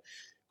 and you got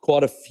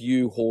quite a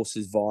few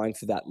horses vying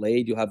for that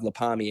lead. You'll have La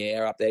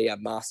Palmiere up there. You have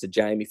Master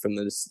Jamie from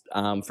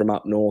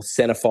up north.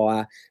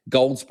 Centerfire,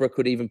 Goldsborough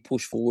could even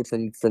push forward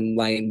from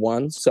lane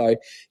 1. So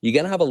you're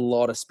going to have a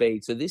lot of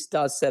speed. So this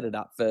does set it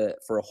up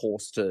for a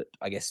horse to,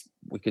 I guess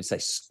we could say,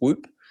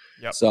 swoop.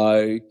 Yep.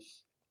 So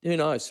who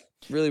knows?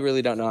 Really,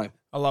 really don't know.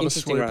 I love a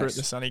swooper at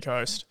the sunny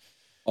coast.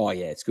 Oh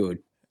yeah, it's good.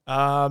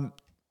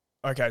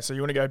 Okay, so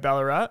you want to go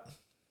Ballarat?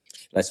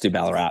 Let's do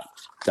Ballarat.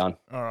 Done.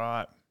 All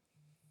right.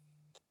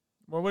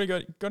 Well, what do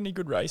you got any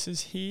good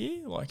races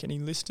here? Like any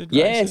listed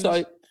races?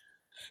 Yeah,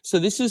 so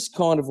this is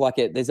kind of like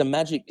there's a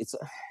magic, it's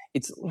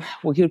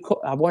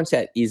I won't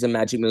say it is a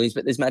Magic Millions,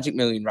 but there's Magic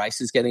Million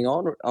races getting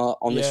on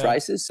this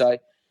races. So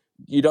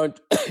you don't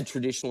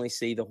traditionally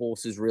see the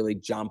horses really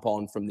jump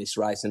on from this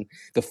race, and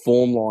the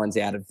form lines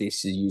out of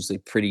this are usually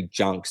pretty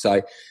junk.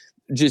 So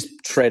just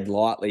tread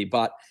lightly.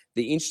 But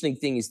the interesting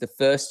thing is the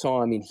first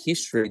time in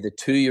history, the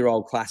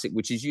 2-year-old classic,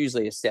 which is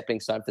usually a stepping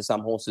stone for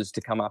some horses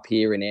to come up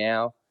here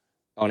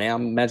on our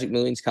Magic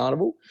Millions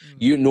Carnival,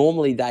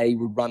 normally they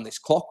would run this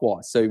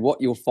clockwise. So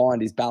what you'll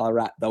find is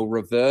Ballarat, they'll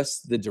reverse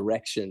the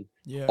direction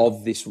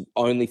of this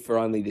only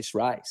this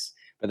race.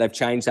 But they've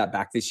changed that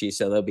back this year,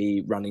 so they'll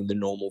be running the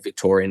normal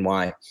Victorian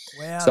way.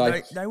 Wow,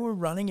 so they were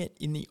running it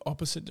in the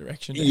opposite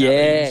direction to how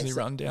they usually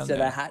run down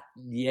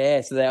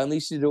there. So they only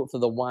used to do it for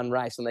the one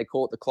race, and they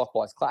call it the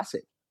Clockwise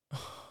Classic.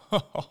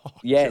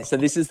 Yeah, so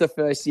this is the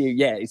first year.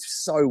 Yeah,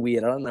 it's so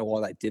weird. I don't know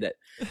why they did it.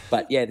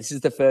 But yeah, this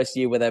is the first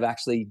year where they're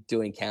actually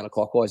doing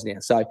counterclockwise now.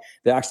 So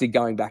they're actually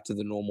going back to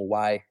the normal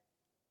way.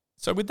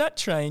 So would that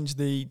change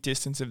the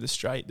distance of the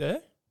straight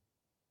there?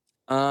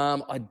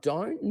 I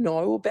don't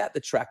know about the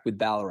track with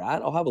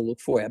Ballarat. I'll have a look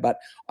for you, but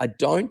I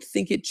don't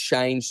think it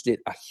changed it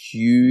a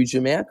huge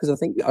amount because I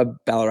think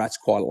Ballarat's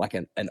quite like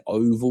an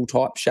oval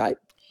type shape.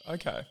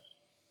 Okay.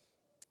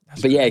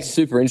 But yeah, it's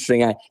super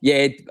interesting.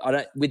 Yeah,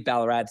 with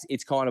Ballarat,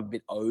 it's kind of a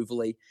bit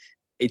ovally.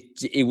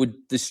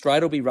 The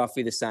straight will be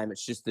roughly the same.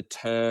 It's just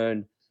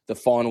the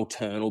final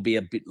turn will be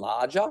a bit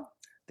larger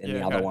than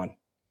the other one.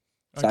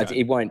 So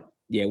it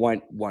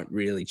won't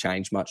really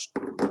change much.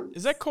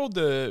 Is that called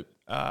the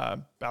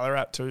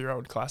Ballarat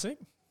 2-year-old Classic?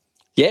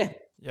 Yeah.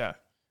 Yeah.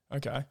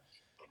 Okay.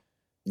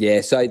 Yeah,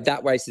 so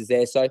that race is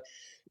there. So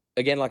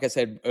again, like I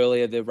said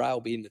earlier, the rail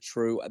will be in the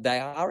true. They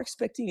are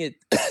expecting it.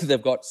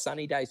 They've got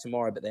sunny days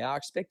tomorrow, but they are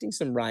expecting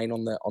some rain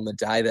on the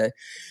day.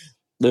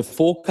 The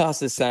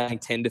forecast is saying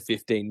 10 to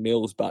 15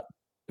 mils, but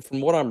from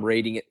what I'm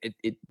reading,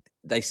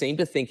 they seem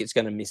to think it's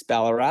going to miss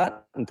Ballarat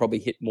and probably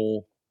hit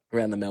more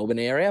around the Melbourne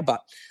area. But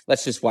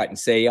let's just wait and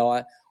see.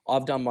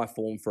 I've done my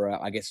form for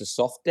a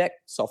soft deck,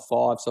 soft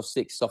 5, soft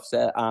 6, soft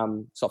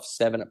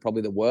 7 at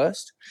probably the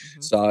worst.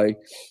 Mm-hmm. So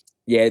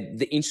yeah,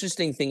 the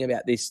interesting thing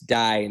about this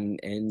day,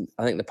 and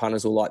I think the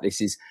punters will like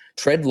this, is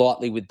tread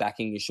lightly with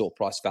backing your short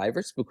price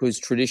favourites, because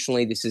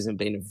traditionally this hasn't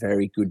been a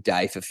very good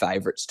day for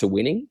favourites to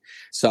winning.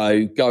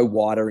 So go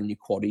wider in your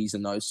quaddies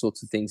and those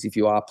sorts of things if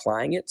you are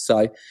playing it.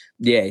 So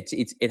yeah,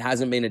 it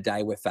hasn't been a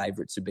day where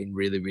favourites have been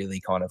really,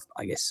 really kind of,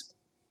 I guess,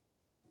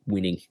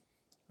 winning.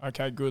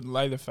 Okay, good.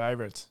 Lay the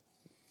favourites.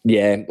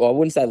 Yeah, well, I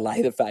wouldn't say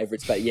lay the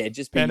favourites, but yeah,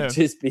 just be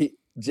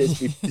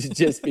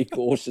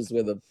cautious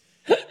with them.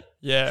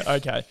 Yeah,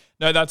 okay.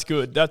 No, that's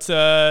good. That's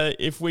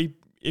if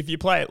you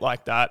play it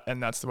like that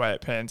and that's the way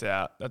it pans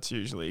out, that's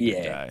usually a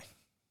good day.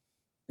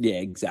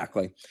 Yeah,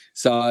 exactly.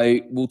 So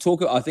we'll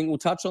talk. I think we'll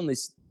touch on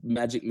this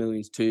Magic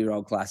Millions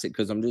 2-year-old Classic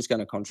because I'm just going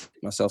to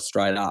contradict myself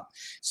straight up.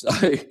 So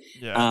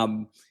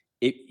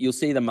you'll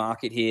see the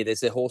market here.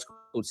 There's a horse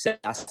called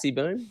Sassy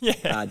Boom.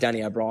 Yeah.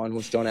 Danny O'Brien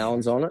was John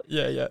Allen's on it.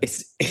 Yeah.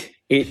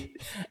 It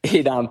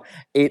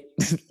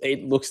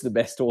looks the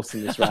best horse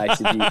in this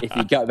race if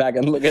you go back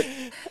and look at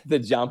the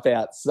jump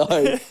out. So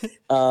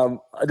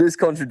I just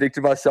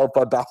contradicted myself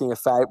by backing a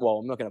favourite. Well,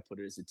 I'm not going to put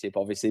it as a tip,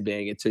 obviously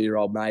being a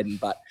 2-year-old maiden,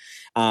 but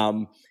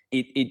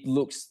it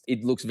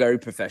looks very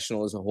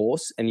professional as a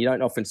horse, and you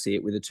don't often see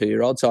it with a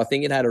 2-year-old. So I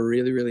think it had a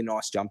really, really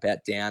nice jump out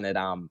down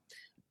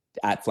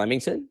at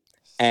Flemington,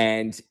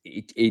 and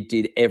it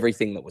did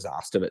everything that was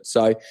asked of it.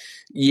 So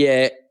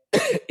yeah.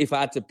 if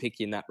I had to pick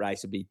in that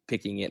race, I'd be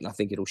picking it, and I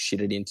think it'll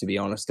shit it in, to be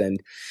honest. And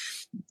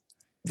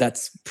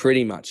that's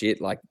pretty much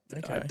it. Like,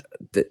 Okay.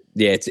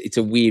 It's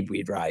a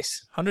weird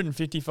race.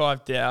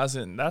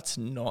 155,000. That's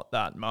not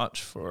that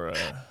much for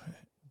a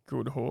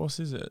good horse,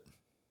 is it?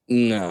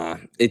 No,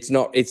 it's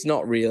not. It's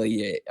not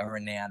really a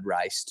renowned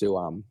race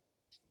to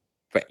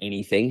for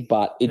anything,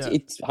 but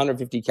it's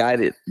 150K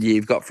that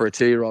you've got for a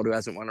 2-year-old who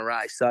hasn't won a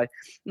race, so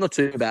not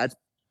too bad.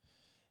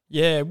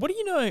 Yeah. What do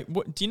you know?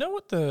 Do you know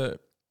what the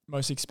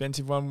most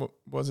expensive one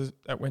was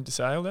that went to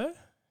sale there?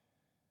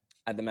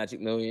 At the Magic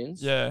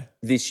Millions, Yeah.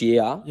 this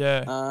year,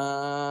 Yeah.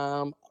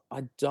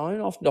 I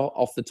don't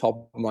off the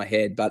top of my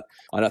head, but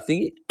I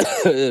think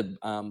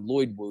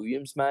Lloyd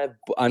Williams may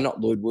have.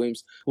 Not Lloyd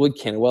Williams. Lloyd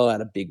Kennewell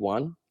had a big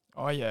one.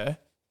 Oh yeah.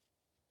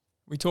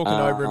 We talking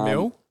over a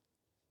mil?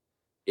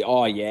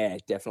 Oh yeah,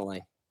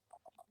 definitely.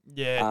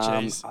 Yeah,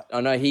 jeez.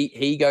 I know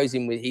he goes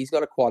in with. He's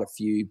got quite a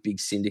few big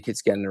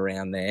syndicates getting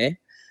around there.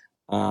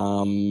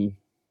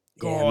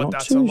 God,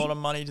 that's a lot of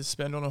money to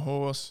spend on a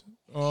horse.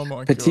 Oh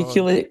my god!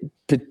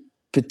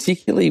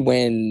 Particularly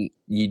when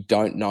you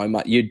don't know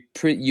much,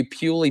 you're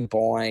purely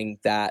buying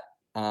that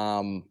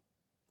of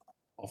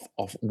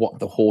what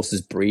the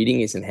horse's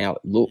breeding is and how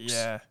it looks.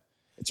 Yeah,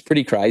 it's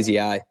pretty crazy,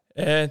 eh?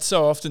 Yeah, it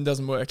so often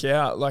doesn't work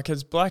out. Like,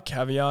 has Black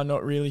Caviar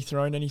not really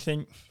thrown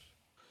anything?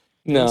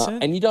 No,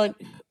 decent? And you don't,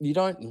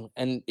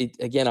 and it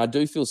again. I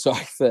do feel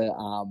sorry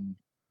for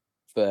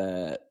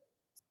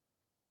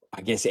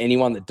I guess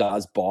anyone that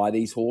does buy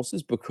these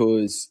horses,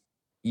 because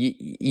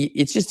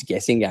it's just a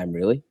guessing game,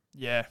 really.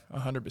 Yeah,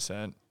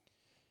 100%.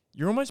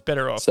 You're almost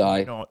better off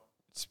not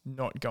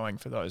going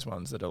for those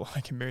ones that are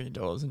like $1 million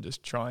and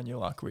just trying your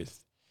luck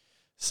with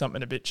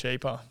something a bit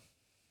cheaper.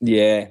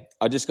 Yeah,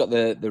 I just got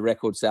the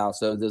record sale.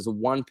 So there's a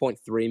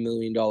 $1.3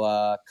 million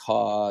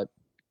Colt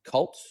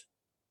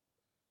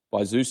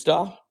by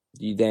Zoostar.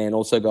 You then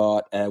also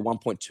got a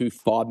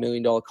 $1.25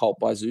 million Colt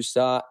by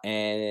Zoostar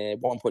and a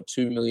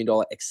 $1.2 million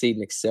Exceed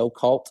and Excel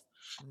Colt.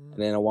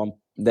 And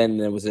then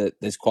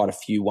there's quite a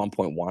few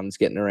 1.1s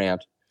getting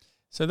around.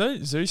 So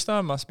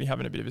Zoostar must be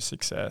having a bit of a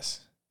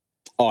success.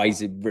 Oh,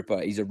 he's a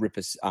ripper. He's a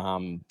ripper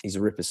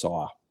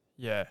sire.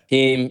 Yeah.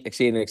 Him,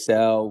 Exceed and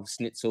Excel,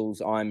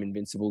 Schnitzels, I'm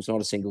Invincibles,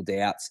 not a single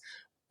doubts.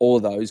 All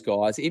those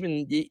guys.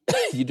 Even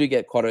you do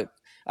get quite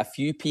a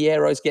few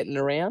Pieros getting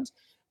around,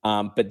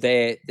 but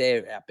they're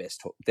our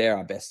best. They're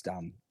our best.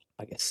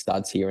 I guess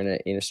studs here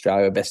in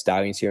Australia. Best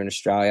stallions here in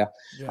Australia.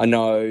 Yeah. I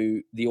know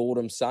the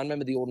Autumn Sun.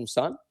 Remember the Autumn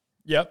Sun?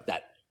 Yep.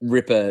 That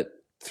ripper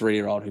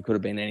 3-year-old who could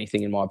have been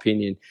anything, in my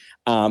opinion.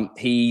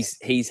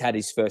 He's had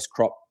his first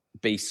crop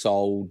be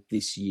sold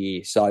this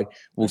year, so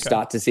we'll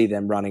start to see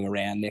them running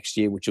around next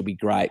year, which will be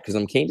great, because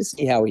I'm keen to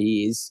see how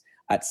he is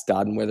at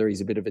stud and whether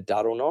he's a bit of a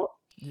dud or not.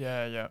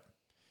 Yeah.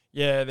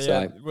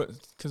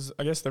 Because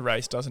I guess the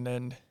race doesn't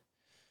end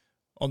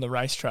on the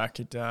racetrack;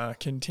 it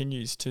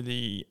continues to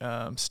the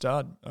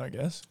stud, I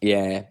guess.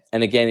 Yeah,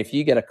 and again, if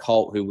you get a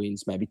colt who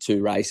wins maybe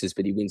 2 races,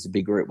 but he wins a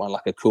big group one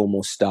like a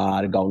Coolmore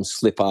Star, a Golden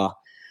Slipper,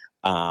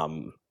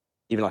 even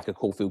like a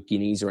Caulfield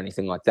Guineas or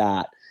anything like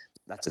that.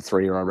 That's a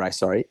 3-year-old race.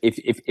 Sorry.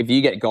 If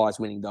you get guys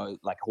winning those,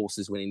 like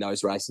horses winning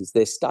those races,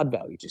 their stud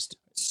value just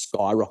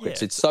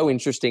skyrockets. Yeah. It's so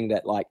interesting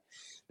that like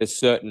there's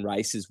certain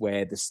races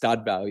where the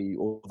stud value,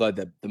 although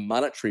the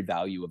monetary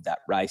value of that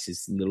race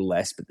is a little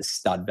less, but the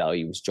stud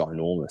value is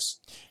ginormous.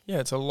 Yeah,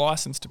 it's a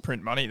license to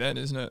print money then,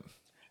 isn't it?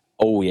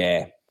 Oh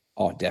yeah.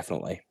 Oh,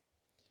 definitely.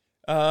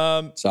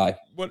 So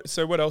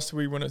what else do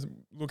we want to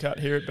look at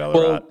here at Ballarat?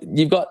 Well,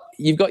 you've got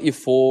your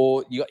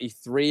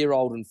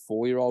 3-year-old and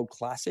 4-year-old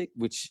classic,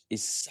 which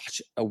is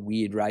such a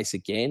weird race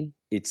again.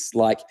 It's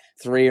like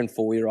 3 and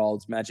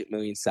 4-year-olds Magic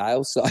Million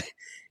sales. So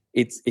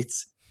it's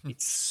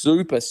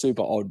super,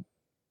 super odd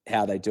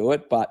how they do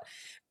it. But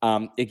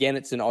again,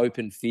 it's an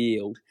open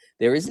field.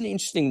 There is an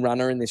interesting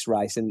runner in this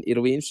race, and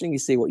it'll be interesting to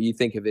see what you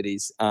think of it.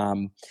 Is a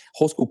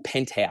horse called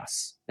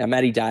Penthouse. Now,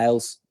 Matty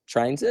Dales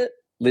trains it.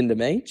 Linda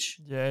Meach.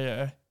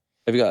 Yeah.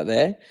 Have you got it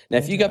there? Now,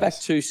 if you go back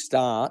 2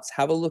 starts,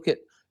 have a look at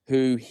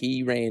who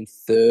he ran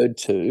third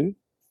to.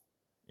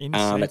 In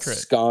Secret. At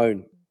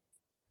Scone.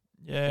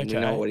 Yeah, and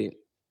okay.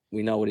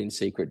 We know what In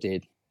Secret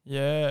did.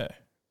 Yeah.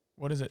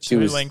 What is it?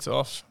 2 lengths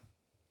off.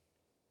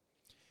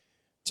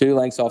 2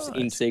 lengths off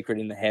In Secret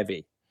in the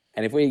heavy.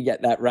 And if we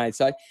get that race,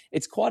 so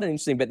it's quite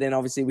interesting. But then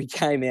obviously we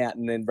came out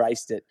and then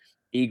raced at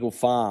Eagle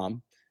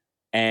Farm,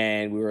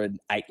 and we were at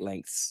 8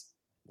 lengths.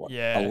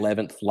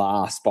 11th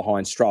last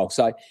behind Stroll.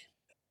 So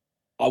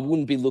I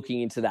wouldn't be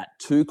looking into that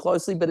too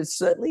closely, but it's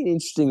certainly an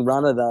interesting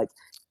runner. Like,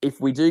 if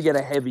we do get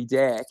a heavy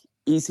deck,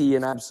 is he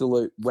an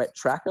absolute wet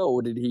tracker,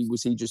 or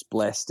was he just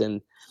blessed?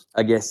 And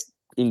I guess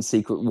In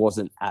Secret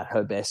wasn't at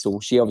her best,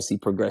 or she obviously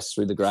progressed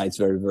through the grades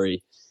very,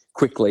 very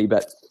quickly.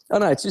 But I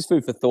don't know, it's just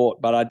food for thought.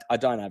 But I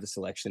don't have a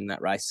selection in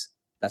that race.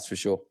 That's for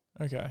sure.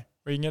 Okay,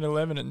 well, you can get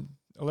 $11 and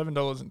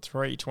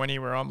 $3.20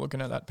 where I'm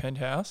looking at that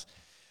Penthouse.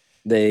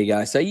 There you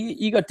go. So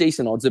you got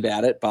decent odds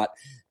about it, but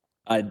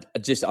I'd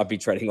be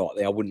treading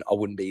lightly. I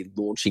wouldn't be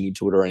launching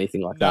into it or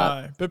anything like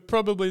that. No, but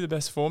probably the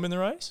best form in the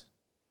race.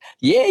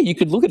 Yeah, you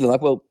could look at it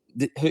like, well,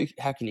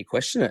 How can you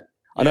question it?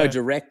 I know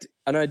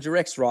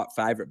Direct's right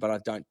favourite, but I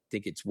don't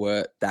think it's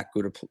worth that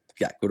good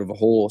of a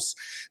horse.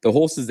 The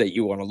horses that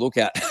you want to look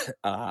at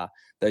are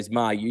those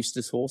Mar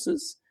Eustace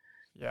horses.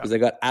 Yeah. Because they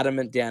got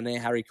Adamant down there,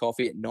 Harry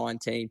Coffey at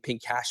 19,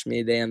 Pink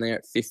Cashmere down there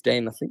at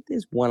 15. I think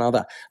there's one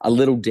other, a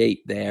little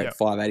deep there at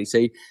 580.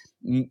 So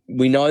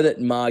we know that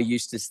Mar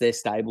Eustace, their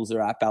stables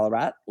are at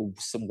Ballarat, or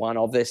one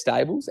of their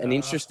stables. And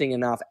interesting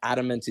enough,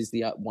 Adamant is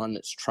the one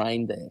that's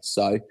trained there.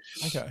 So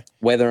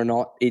whether or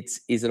not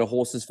is it a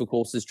horses for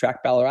courses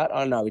track Ballarat? I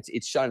don't know.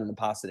 It's shown in the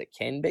past that it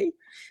can be.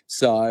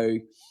 So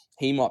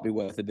he might be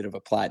worth a bit of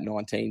a play at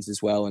 19s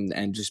as well,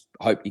 and just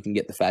hope you can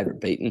get the favourite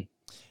beaten.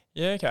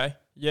 Yeah, okay.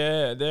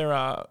 Yeah, there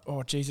are.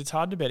 Oh, geez, it's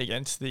hard to bet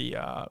against the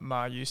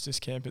Mar Eustace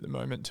camp at the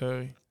moment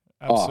too.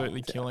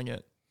 Absolutely killing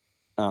it.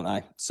 Aren't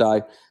they?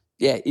 So,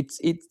 yeah, it's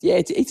a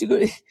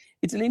good.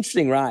 It's an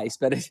interesting race,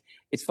 but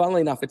it's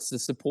funnily enough, it's the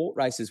support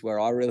races where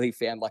I really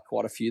found like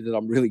quite a few that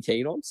I'm really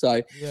keen on.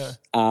 So,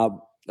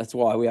 that's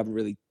why I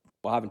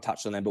haven't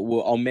touched on them, but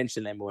I'll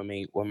mention them when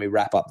we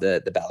wrap up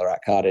the Ballarat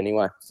card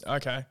anyway.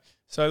 Okay,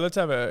 so let's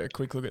have a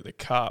quick look at the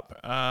Cup.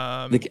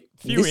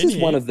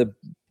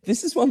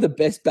 This is one of the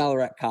best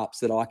Ballarat Cups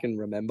that I can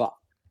remember.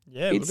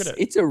 Yeah, look at it.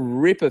 It's a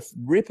ripper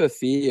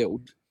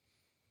field,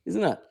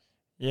 isn't it?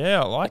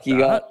 Yeah, I like that. You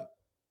got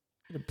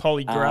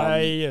Polly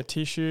Gray, a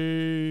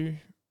Tissue.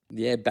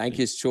 Yeah,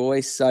 Banker's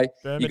Choice. So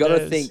Bermudez. You got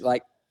to think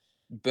like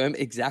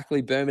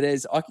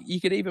Bermudez.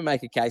 You could even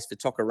make a case for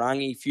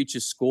Tokarangi.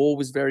 Future Score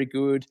was very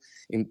good,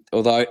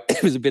 although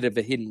it was a bit of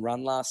a hidden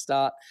run last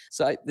start.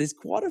 So there's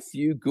quite a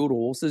few good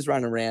horses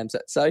running around.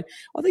 So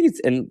I think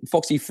and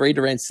Foxy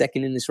Frieda ran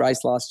second in this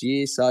race last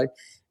year. So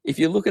if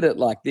you look at it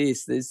like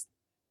this, there's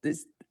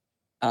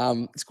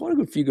quite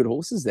a few good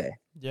horses there.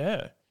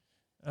 Yeah.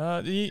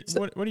 What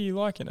do you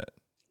like in it?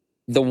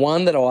 The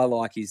one that I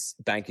like is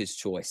Banker's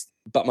Choice,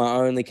 but my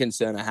only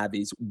concern I have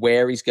is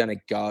where he's going to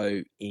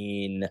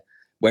end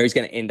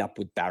up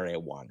with barrier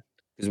one.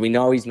 Because we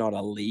know he's not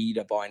a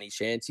leader by any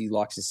chance. He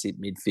likes to sit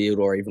midfield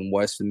or even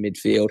worse than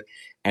midfield,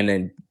 and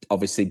then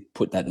obviously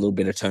put that little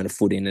bit of turn of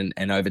foot in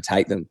and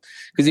overtake them.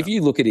 Because if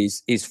you look at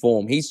his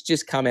form, he's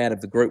just come out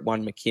of the Group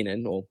 1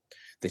 McKinnon, or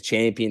the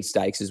Champion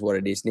Stakes is what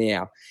it is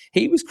now.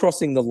 He was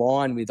crossing the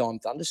line with On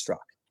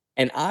Thunderstruck.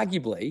 And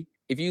arguably,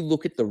 if you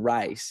look at the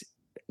race,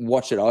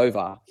 watch it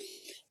over,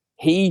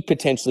 he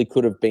potentially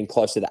could have been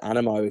closer to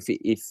Animo if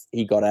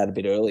he got out a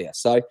bit earlier.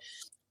 So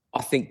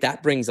I think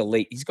that brings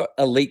elite. He's got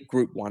elite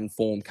Group 1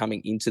 form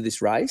coming into this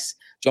race.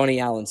 Johnny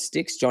Allen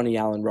sticks. Johnny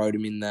Allen rode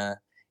him in that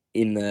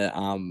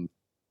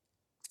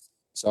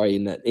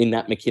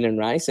McKinnon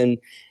race, and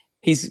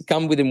he's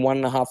come within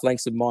 1.5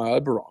 lengths of My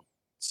Oberon.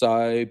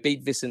 So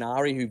beat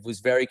Vicinari, who was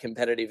very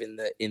competitive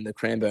in the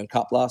Cranbourne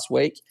Cup last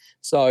week.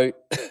 So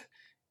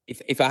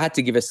if I had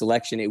to give a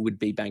selection, it would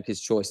be Banker's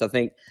Choice. I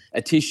think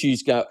a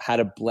Tissue's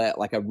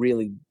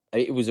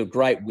it was a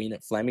great win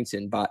at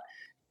Flemington, but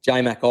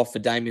J-Mac off for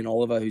Damien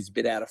Oliver, who's a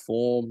bit out of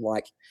form,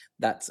 like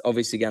that's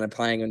obviously going to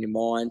playing on your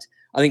mind.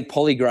 I think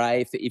Polly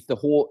Gray, if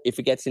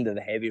it gets into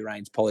the heavy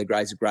range, Polly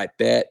Gray's a great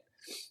bet.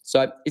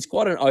 So it's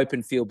quite an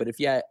open field, but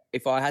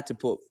if I had to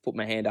put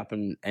my hand up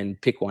and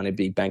pick one, it'd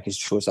be Banker's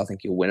Choice. I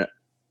think you'll win it.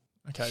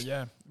 Okay,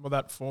 yeah. Well,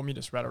 that form you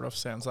just rattled off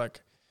sounds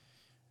like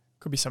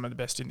could be some of the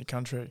best in the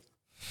country.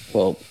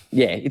 Well,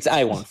 yeah, it's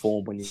A1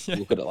 form when you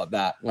look at it like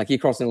that. Like you're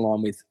crossing the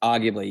line with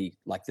arguably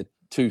like the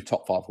 2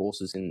 top 5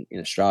 horses in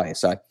Australia.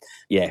 So,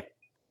 yeah,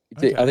 I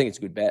think it's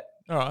a good bet.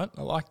 All right,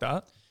 I like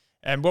that.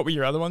 And what were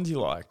your other ones you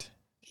liked?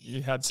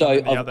 You had some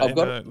in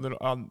the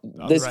other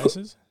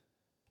races?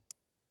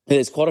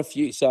 There's quite a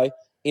few. So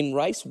in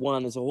race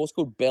 1, there's a horse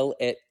called Belle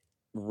et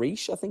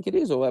Riche, I think it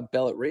is, or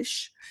Belle et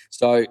Riche.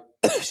 So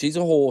she's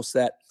a horse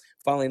that,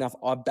 funnily enough,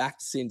 I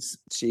backed since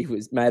she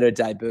made her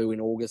debut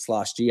in August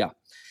last year.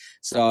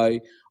 So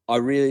I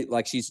really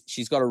like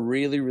she's got a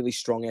really, really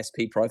strong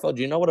SP profile.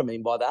 Do you know what I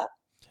mean by that?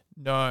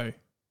 No.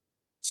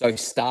 So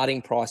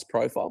starting price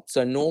profile.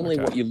 So normally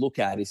what you look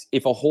at is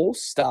if a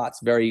horse starts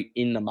very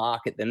in the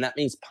market, then that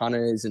means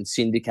punters and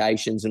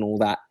syndications and all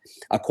that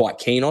are quite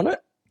keen on it.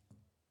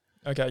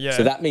 Okay, yeah.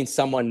 So that means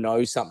someone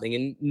knows something,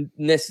 and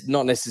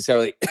not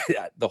necessarily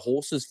the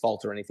horse's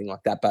fault or anything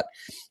like that, but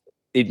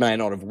it may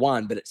not have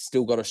won, but it's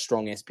still got a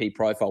strong SP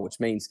profile, which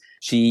means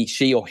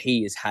she or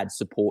he has had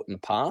support in the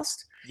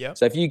past. Yeah.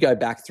 So if you go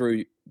back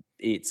through,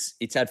 it's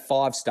had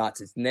 5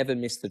 starts. It's never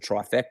missed the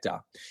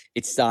trifecta.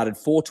 It started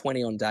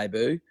 420 on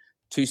debut,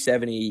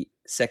 270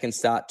 second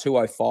start,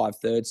 205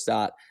 third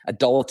start,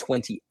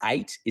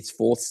 $1.28 its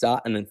 4th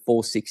start, and then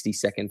 460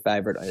 second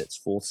favourite at its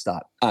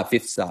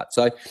 5th start.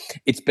 So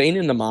it's been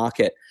in the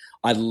market.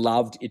 I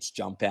loved its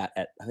jump out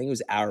at, I think it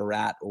was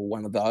Ararat or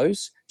one of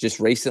those just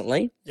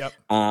recently. Yep.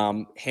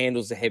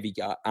 Handles the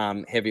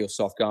heavy or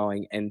soft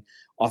going, and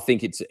I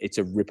think it's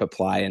a ripper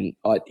play, and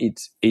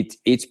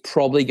it's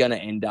probably going to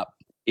end up,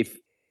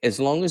 as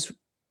long as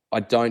I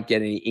don't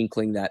get any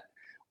inkling that,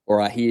 or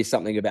I hear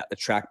something about the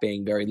track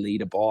being very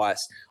leader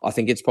biased, I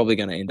think it's probably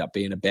going to end up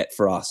being a bet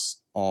for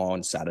us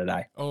on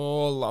Saturday.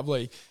 Oh,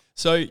 lovely.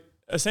 So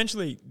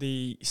essentially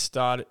the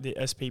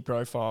SP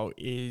profile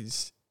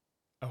is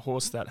a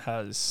horse that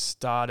has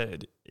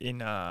started in,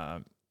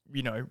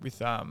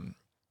 with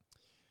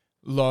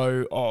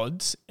low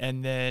odds,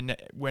 and then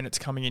when it's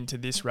coming into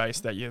this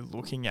race that you're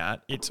looking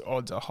at, its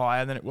odds are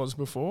higher than it was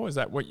before. Is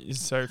that what?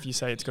 So if you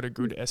say it's got a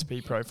good SP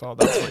profile,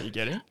 that's what you're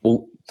getting.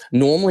 Well,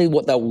 normally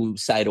what they will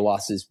say to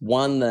us is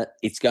one that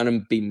it's going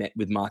to be met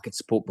with market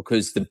support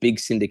because the big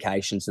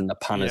syndications and the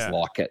punters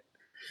like it.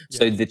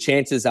 So the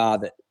chances are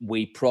that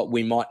we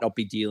might not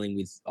be dealing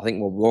with. I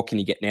think what can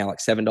you get now? Like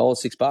 $7,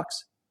 $6?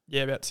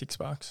 Yeah, about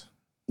 $6.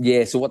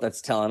 Yeah, so what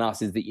that's telling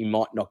us is that you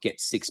might not get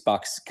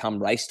 $6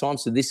 come race time.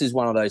 So this is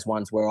one of those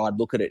ones where I'd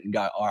look at it and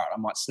go, all right, I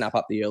might snap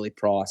up the early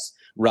price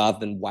rather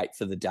than wait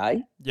for the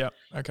day. Yeah,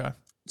 okay.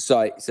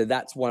 So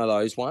that's one of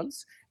those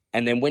ones.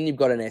 And then when you've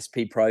got an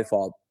SP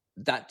profile,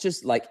 that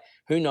just like,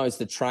 who knows,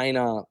 the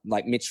trainer,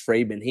 like Mitch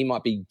Friedman, he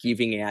might be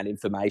giving out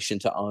information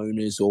to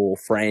owners or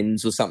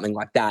friends or something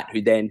like that,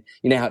 who then,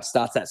 how it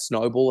starts that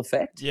snowball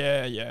effect?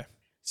 Yeah, yeah.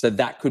 So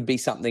that could be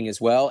something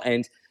as well.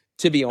 And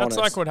to be honest,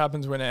 that's like what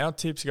happens when our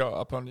tips go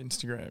up on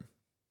Instagram.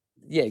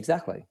 Yeah,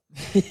 exactly.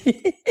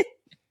 The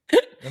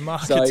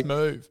markets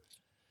move.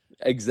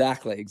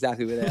 Exactly.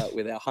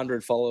 With our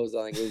 100 followers,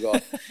 I think we've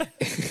got.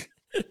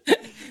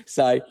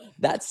 So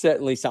that's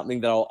certainly something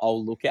that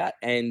I'll look at.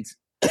 And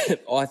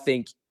I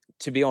think,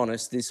 to be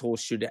honest, this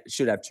horse should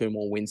have 2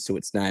 more wins to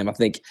its name. I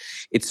think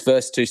its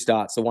first 2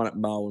 starts, the one at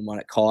Mo and one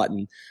at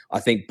Kyneton, I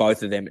think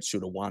both of them it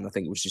should have won. I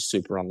think it was just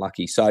super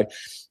unlucky. So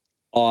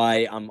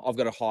I've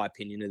got a high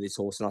opinion of this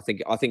horse, and I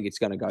think it's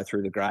going to go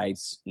through the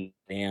grades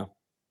now.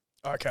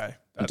 Okay,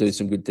 and do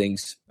some good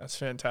things. That's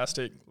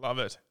fantastic. Love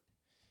it.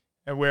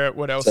 And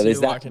what else do you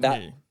like in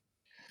here?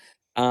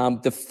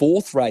 The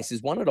 4th race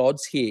is one at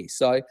odds here.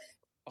 So I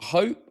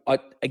hope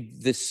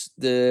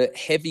the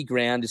heavy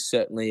ground is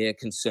certainly a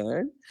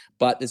concern,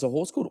 but there's a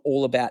horse called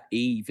All About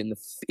Eve in the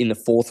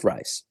 4th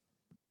race.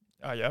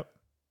 Oh, yep.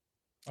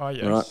 Oh,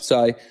 yes. Right.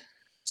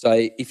 So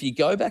if you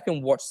go back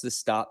and watch the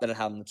start that it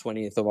had on the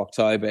 20th of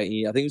October, I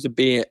think it was a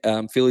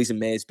Fillies and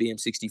Mares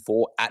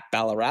BM64 at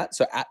Ballarat,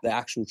 so at the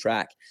actual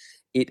track,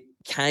 it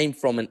came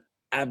from an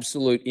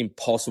absolute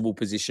impossible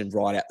position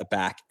right out the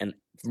back and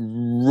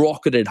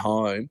rocketed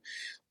home.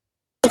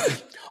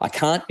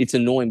 It's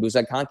annoying because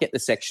I can't get the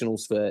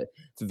sectionals for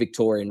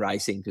Victorian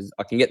racing because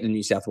I can get the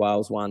New South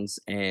Wales ones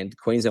and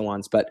Queensland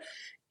ones, but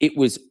I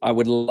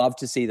would love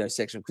to see those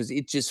sectionals because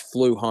it just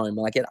flew home.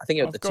 I think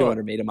at the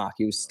 200 metre mark,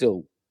 it was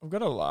still... I've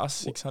got a last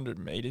 600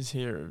 metres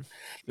here of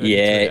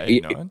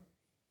 33.89.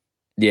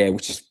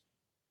 Which is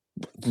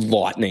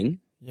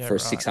lightning for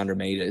 600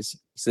 metres.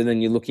 So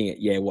then you're looking at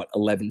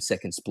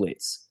 11-second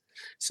splits.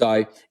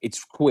 So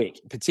it's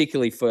quick,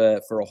 particularly for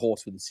a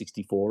horse with a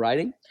 64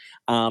 rating.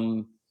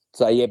 It'd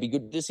be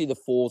good to see the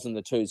 4s and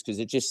the 2s because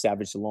it just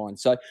savaged the line.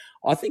 So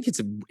I think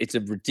it's a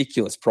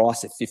ridiculous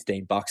price at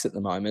 $15 at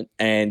the moment.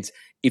 And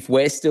if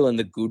we're still in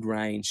the good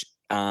range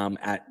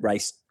at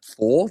race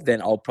 4, then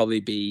I'll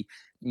probably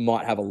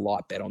might have a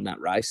light bet on that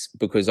race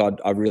because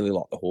I really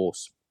like the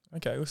horse.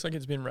 Okay, looks like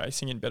it's been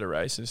racing in better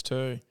races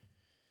too.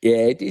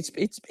 Yeah, it's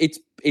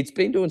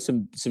been doing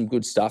some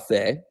good stuff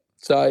there.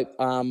 So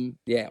I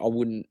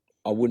wouldn't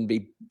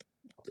be.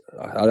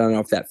 I don't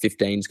know if that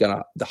 15 is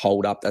going to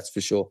hold up. That's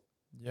for sure.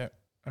 Yeah.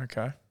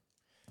 Okay.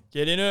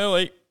 Get in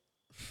early.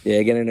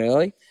 Yeah, get in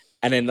early.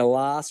 And then the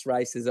last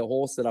race is a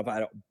horse that I've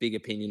had a big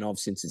opinion of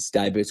since its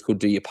debut. It's called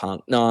Do You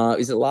Punk. No,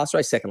 is it last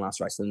race? Second last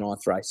race, the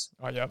 9th race.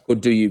 Oh, yeah.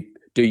 Called Do You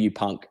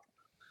Punk.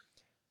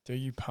 Do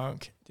You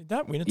Punk. Did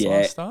that win its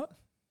last start?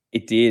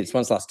 It did. It's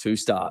one of its last 2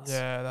 starts.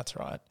 Yeah, that's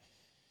right.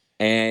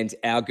 And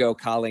our girl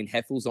Carleen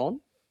Heffel's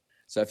on.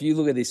 So if you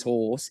look at this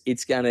horse,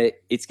 it's gonna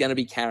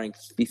be carrying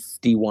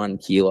 51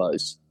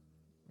 kilos.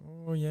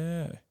 Oh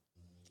yeah.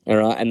 All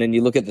right, and then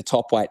you look at the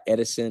top weight,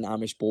 Edison,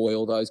 Amish Boy,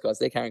 all those guys,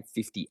 they're carrying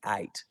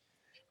 58.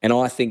 And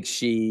I think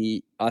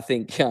he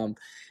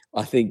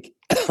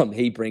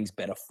brings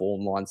better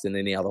form lines than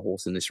any other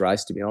horse in this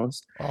race, to be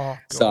honest. Oh,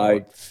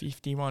 God,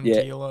 51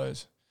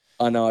 kilos.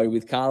 I know,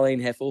 with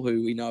Carleen Heffel,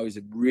 who we know is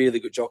a really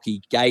good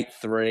jockey, gate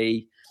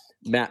 3,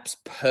 maps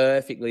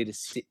perfectly to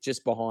sit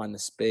just behind the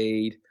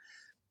speed.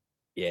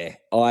 Yeah,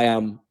 I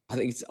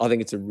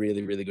think it's a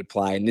really, really good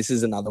play, and this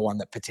is another one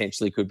that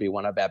potentially could be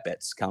one of our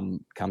bets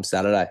come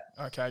Saturday.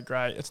 Okay,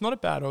 great. It's not a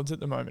bad odds at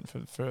the moment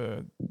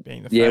for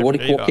being the favourite. Yeah,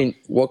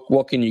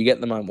 what can you get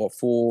at the moment? What,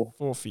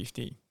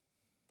 450?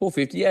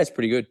 450, yeah, it's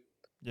pretty good.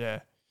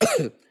 Yeah.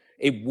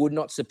 It would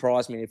not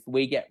surprise me if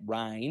we get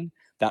rain.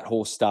 That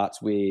horse starts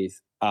in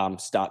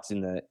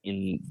the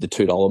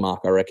 $2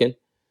 mark, I reckon.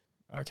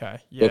 Okay.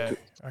 Yeah.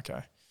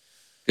 Okay.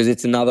 Because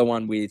it's another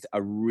one with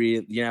a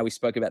real, we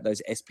spoke about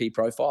those SP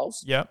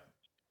profiles. Yep.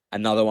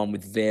 Another one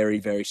with very,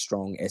 very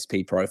strong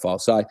SP profile.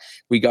 So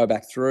we go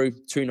back through,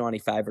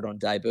 $2.90 favourite on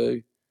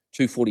debut,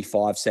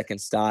 $2.45 second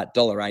start,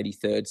 $1.80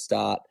 third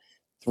start,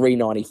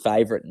 $3.90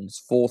 favourite in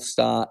its 4th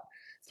start,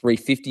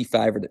 $3.50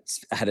 favourite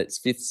at its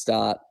 5th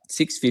start,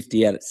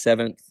 $6.50 at its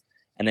 7th,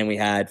 And then we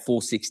had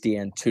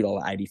 $4.60 and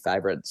 $2.80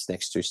 favourites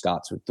next 2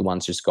 starts with the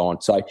ones just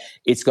gone. So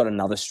it's got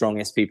another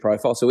strong SP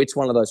profile. So it's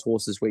one of those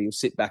horses where you'll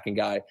sit back and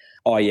go,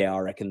 oh, yeah, I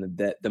reckon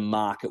the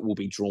market will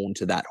be drawn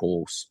to that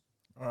horse.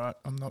 All right.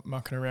 I'm not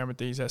mucking around with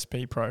these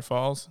SP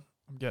profiles.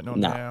 I'm getting on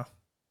No. now.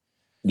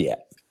 Yeah.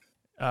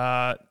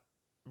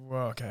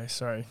 Well, okay,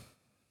 sorry.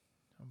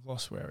 I've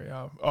lost where we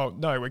are. Oh,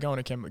 no, we're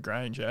going to Kembla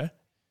Grange, yeah?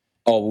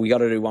 Oh, we got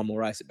to do one more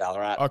race at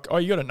Ballarat. Oh,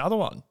 you got another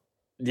one?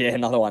 Yeah,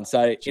 another one. So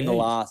Jeez. In the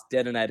last,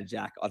 Detonator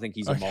Jack, I think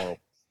he's a moral.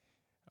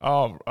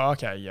 Oh,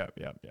 okay. Yep.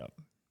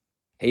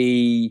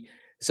 This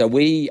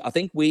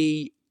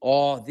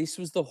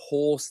was the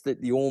horse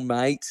that your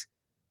mate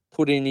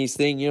put in his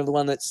thing. You know, the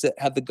one that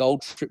had the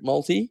gold trip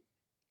multi?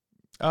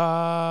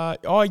 Yeah.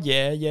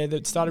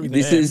 That started with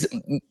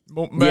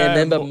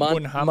remember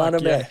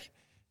Munamek.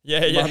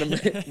 Yeah.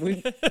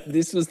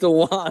 This was the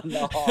one.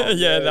 Oh,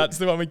 yeah, that's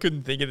the one we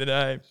couldn't think of the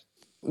name.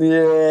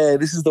 Yeah,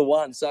 this is the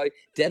one. So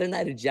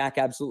Detonator Jack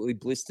absolutely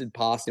blistered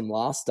past him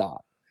last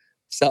start.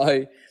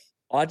 So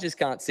I just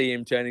can't see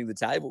him turning the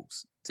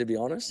tables, to be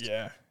honest.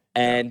 Yeah.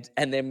 And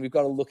then we've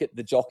got to look at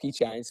the jockey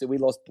chain. So we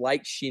lost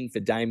Blake Shin for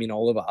Damien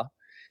Oliver,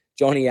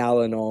 Johnny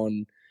Allen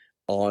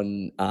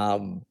on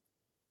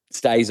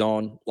stays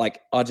on. Like,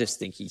 I just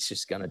think he's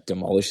just going to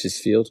demolish this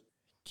field.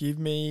 Give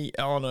me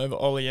Allen over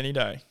Ollie any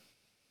day.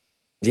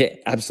 Yeah,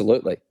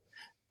 absolutely.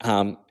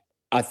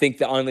 I think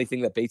the only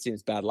thing that beats him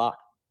is bad luck.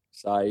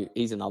 So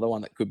he's another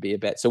one that could be a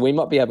bet. So we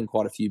might be having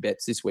quite a few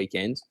bets this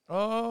weekend.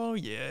 Oh,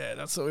 yeah.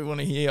 That's what we want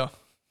to hear.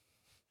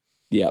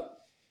 Yep.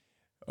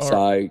 All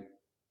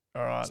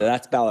right. So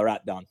that's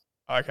Ballarat done.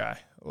 Okay.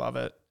 Love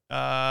it.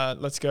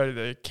 Let's go to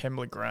the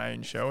Kembla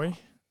Grange, shall we?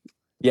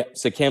 Yep.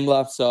 So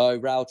Kembla. So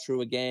rail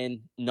true again.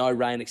 No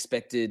rain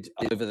expected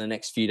over the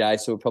next few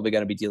days. So we're probably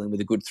going to be dealing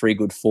with a good 3,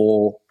 good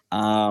 4.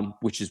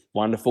 Which is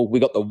wonderful. We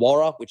got the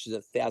Warra, which is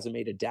a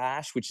 1,000-meter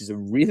dash, which is a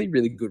really,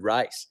 really good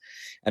race.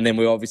 And then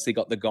we obviously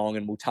got the Gong,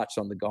 and we'll touch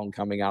on the Gong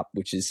coming up,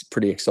 which is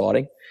pretty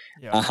exciting.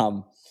 Yeah.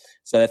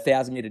 So the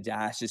 1,000-meter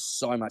dash is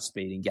so much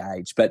speed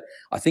engaged. But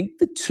I think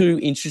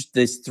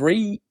there's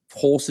 3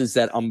 horses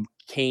that I'm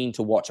keen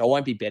to watch. I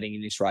won't be betting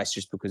in this race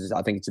just because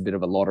I think it's a bit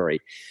of a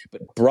lottery.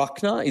 But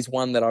Bruckner is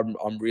one that I'm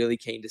really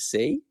keen to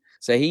see.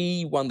 So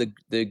he won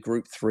the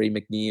Group 3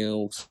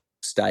 McNeil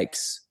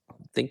Stakes, I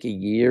think a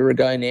year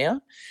ago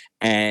now,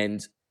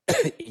 and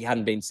he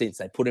hadn't been since.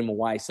 They put him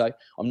away. So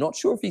I'm not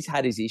sure if he's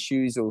had his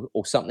issues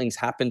or something's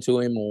happened to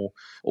him or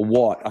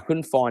what. I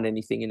couldn't find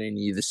anything in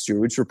any of the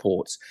stewards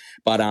reports,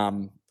 but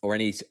or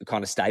any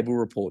kind of stable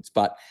reports.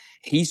 But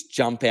his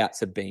jump outs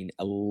have been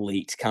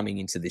elite coming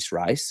into this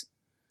race.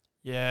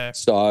 Yeah.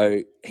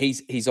 So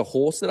he's a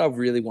horse that I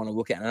really want to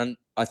look at. And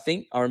I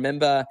think I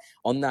remember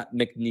on that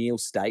McNeil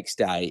Stakes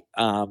Day,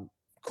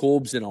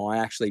 Corbs and I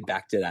actually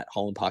backed it at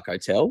Holland Park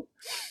Hotel.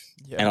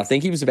 Yeah. And I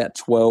think he was about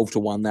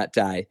 12-1 that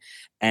day.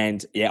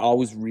 And yeah, I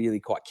was really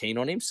quite keen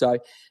on him. So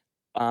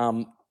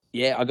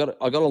yeah, I got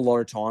a lot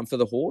of time for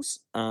the horse.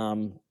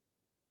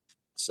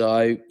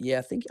 So yeah,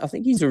 I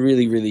think he's a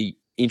really, really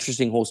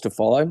interesting horse to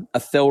follow. A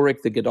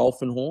Thelric, the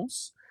Godolphin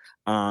horse.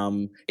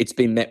 It's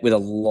been met with a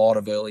lot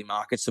of early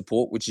market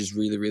support, which is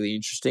really, really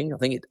interesting. I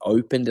think it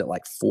opened at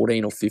like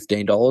 $14 or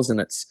 $15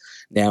 and it's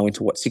now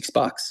into what,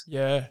 $6?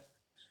 Yeah.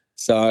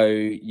 So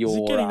is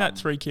it getting that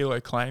 3 kilo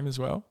claim as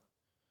well?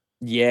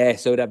 Yeah,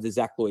 so it'd have the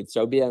Zach Lloyd.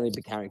 So it'd be only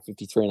carrying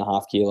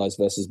 53.5 kilos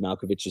versus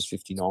Malkovich's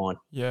 59.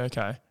 Yeah,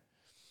 okay.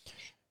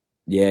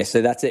 Yeah,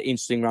 so that's an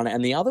interesting runner.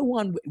 And the other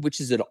one,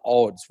 which is at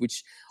odds,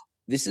 which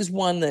this is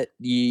one that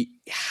you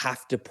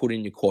have to put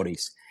in your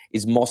quaddies,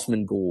 is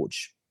Mossman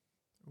Gorge.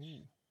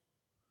 Ooh.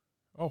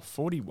 Oh,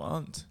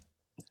 41.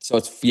 So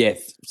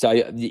so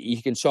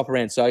you can shop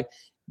around. So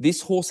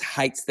this horse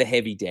hates the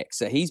heavy deck.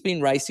 So he's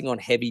been racing on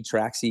heavy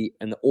tracks.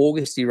 In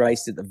August, he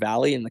raced at the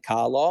Valley in the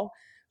Carlisle.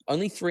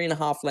 Only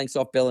 3.5 lengths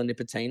off Bella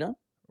Nipotina.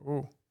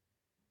 Ooh.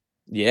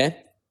 Yeah.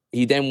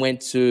 He then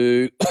went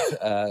to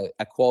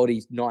a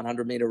quality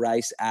 900-meter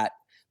race at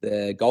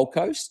the Gold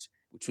Coast,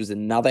 which was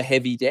another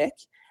heavy deck.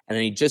 And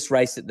then he just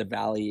raced at the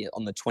Valley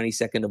on the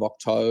 22nd of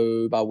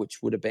October,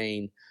 which would have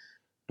been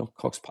not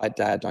Cox Plate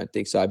Day, I don't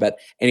think so. But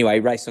anyway, he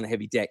raced on a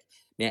heavy deck.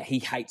 Now, he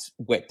hates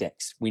wet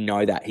decks. We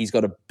know that. He's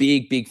got a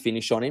big, big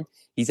finish on him.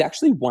 He's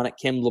actually won at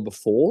Kembla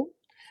before,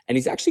 and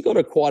he's actually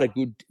got quite a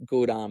good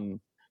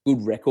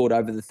record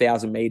over the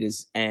 1,000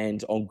 meters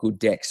and on good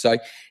decks. So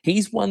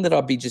he's one that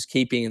I'd be just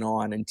keeping an eye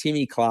on. And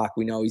Timmy Clark,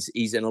 we know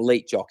he's an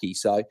elite jockey.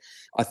 So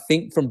I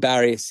think from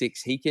barrier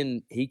 6, he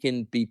can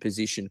be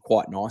positioned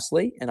quite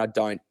nicely. And I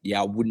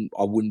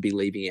wouldn't be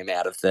leaving him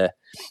out of the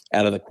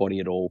quaddie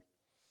at all.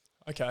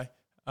 Okay.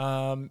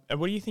 And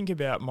what do you think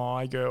about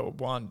my girl,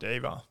 One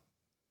Diva?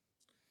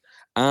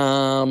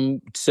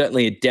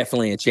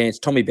 Definitely a chance.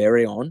 Tommy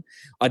Berry on.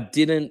 I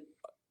didn't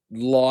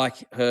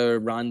like her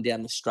run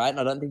down the straight, and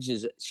I don't think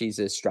she's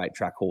a straight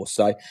track horse.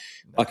 So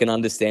I can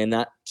understand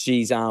that.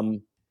 She's got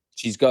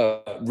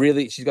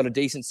a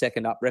decent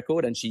second up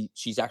record, and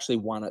she's actually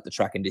won at the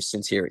track and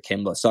distance here at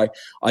Kembla. So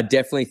I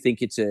definitely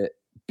think it's a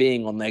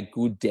being on their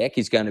good deck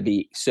is going to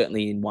be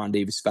certainly in One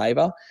Diva's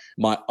favour.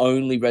 My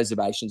only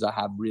reservations I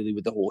have really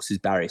with the horse is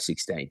barrier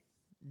 16.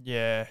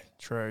 Yeah,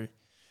 true.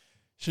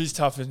 She's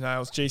tough as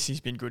nails. GC's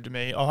been good to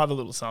me. I'll have a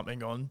little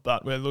something on,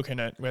 but we're looking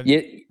at we're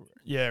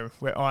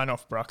eyeing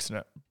off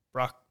Bruckner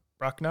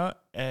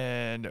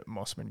and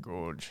Mossman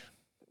Gorge.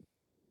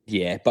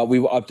 Yeah, but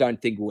I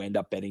don't think we'll end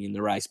up betting in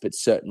the race, but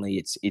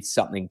certainly it's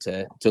something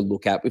to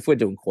look at if we're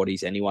doing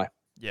quaddies anyway.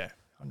 Yeah,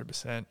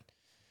 100%.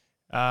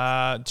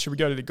 Should we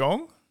go to the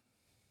Gong?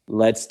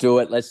 Let's do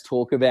it. Let's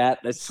talk about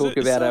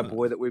our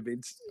boy that we've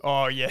been.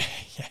 Oh yeah,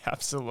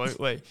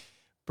 absolutely.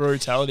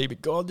 Brutality,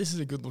 but God, this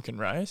is a good looking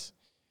race.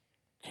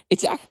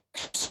 It's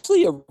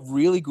actually a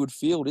really good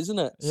field, isn't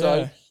it? Yeah.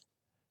 So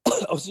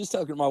I was just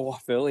talking to my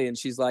wife earlier, and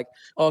she's like,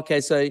 oh,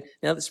 okay, so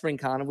now that Spring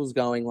Carnival's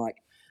going, like,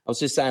 I was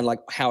just saying, like,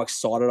 how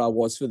excited I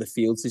was for the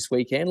fields this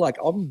weekend. Like,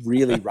 I'm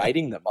really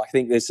rating them. I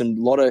think there's a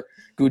lot of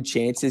good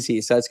chances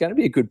here. So it's going to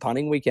be a good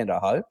punting weekend, I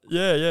hope.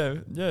 Yeah,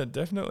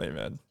 definitely,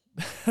 man.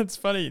 It's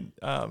funny.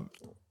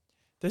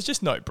 There's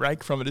just no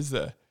break from it, is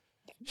there?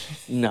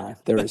 No,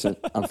 there isn't,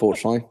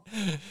 unfortunately.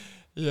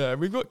 Yeah,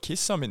 we've got Kiss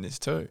Some in this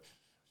too.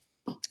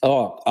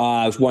 Oh,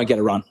 won't get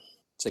a run.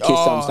 So Kiss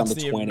Sum's number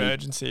 20.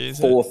 Emergency, is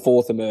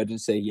fourth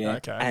emergency, yeah.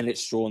 Okay. And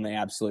it's drawn the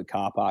absolute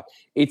car park.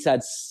 It's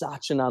had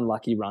such an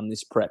unlucky run,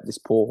 this prep, this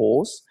poor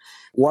horse.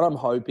 What I'm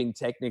hoping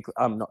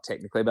not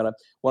technically, but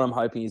what I'm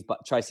hoping is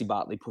Tracy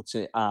Bartley puts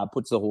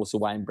the horse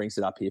away and brings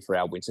it up here for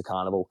our winter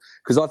carnival,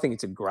 because I think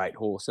it's a great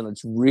horse and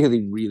it's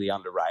really, really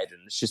underrated.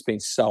 And it's just been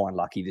so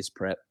unlucky, this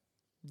prep.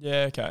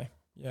 Yeah, okay.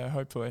 Yeah,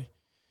 hopefully.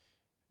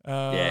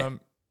 Yeah.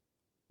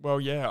 Well,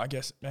 yeah, I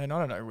guess, man, I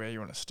don't know where you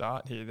want to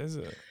start here. There's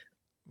a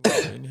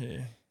lot in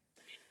here.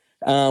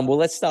 Well,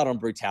 let's start on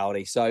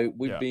Brutality. So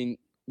we've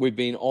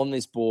been on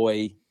this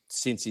boy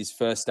since his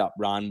first up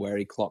run, where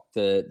he clocked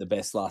the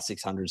best last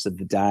 600s of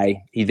the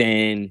day. He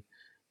then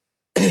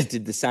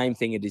did the same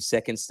thing at his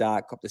second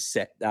start,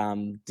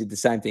 did the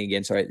same thing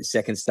again, at the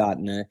second start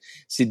in the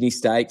Sydney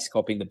Stakes,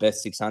 copying the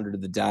best 600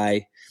 of the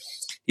day.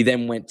 He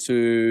then went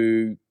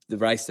to the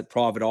race that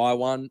Private Eye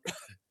won,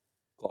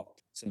 clocked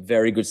some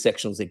very good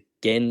sectionals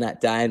again that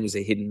day and was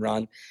a hidden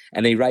run.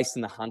 And he raced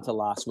in the Hunter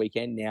last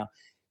weekend. Now,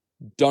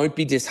 don't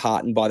be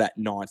disheartened by that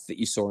ninth that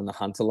you saw in the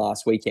Hunter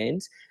last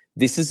weekend.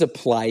 This is a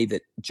play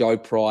that Joe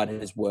Pride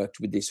has worked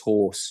with this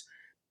horse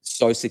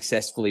so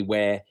successfully,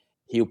 where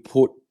he'll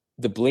put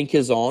the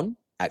blinkers on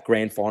at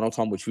grand final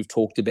time, which we've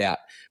talked about,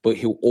 but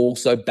he'll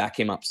also back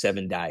him up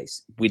 7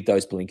 days with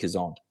those blinkers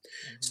on.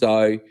 Mm-hmm.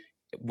 So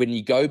when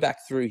you go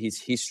back through his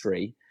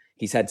history,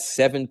 he's had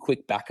 7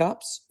 quick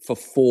backups for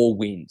 4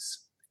 wins,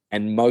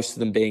 and most of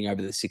them being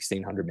over the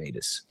 1,600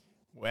 metres.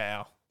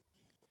 Wow.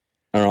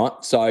 All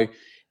right. So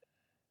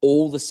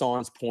all the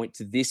signs point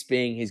to this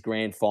being his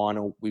grand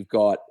final.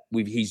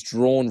 He's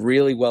drawn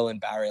really well in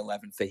barrier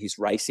 11 for his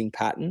racing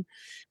pattern.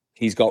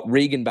 He's got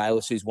Regan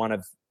Bayliss, who's one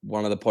of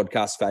the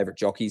podcast's favourite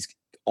jockeys,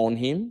 on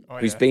him,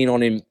 who's been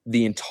on him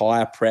the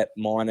entire prep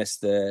minus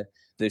the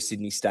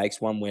Sydney Stakes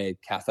one where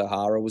Kath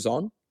O'Hara was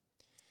on.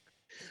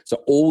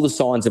 So all the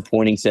signs are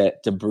pointing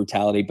to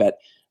Brutality, but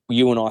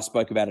you and I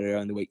spoke about it earlier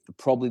in the week.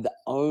 Probably the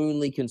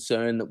only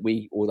concern the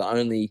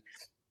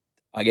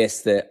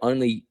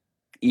only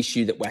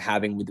issue that we're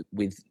having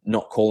with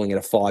not calling it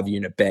a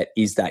 5-unit bet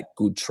is that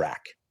good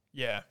track.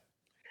 Yeah.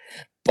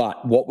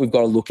 But what we've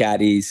got to look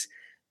at is,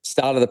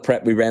 start of the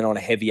prep, we ran on a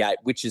heavy 8,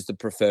 which is the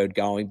preferred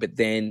going. But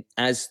then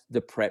as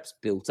the prep's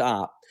built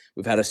up,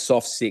 we've had a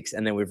soft 6,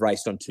 and then we've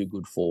raced on 2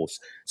 good 4s.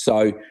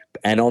 So,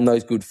 and on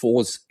those good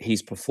 4s,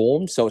 he's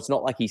performed. So it's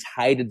not like he's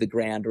hated the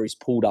ground or he's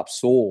pulled up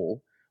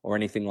sore or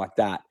anything like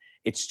that.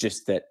 It's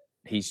just that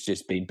he's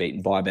just been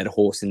beaten by a better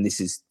horse. And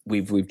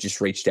we've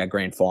just reached our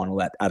grand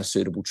final at a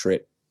suitable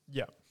trip.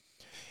 Yeah.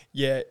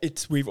 Yeah,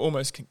 we've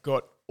almost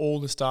got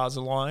all the stars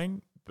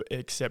aligning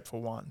except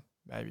for one,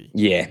 maybe.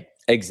 Yeah,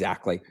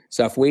 exactly.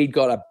 So if we'd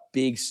got a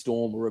big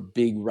storm or a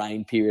big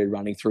rain period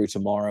running through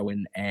tomorrow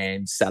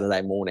and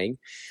Saturday morning,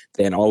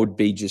 then I would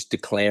be just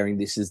declaring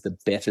this is the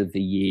bet of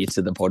the year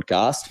to the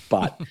podcast.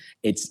 But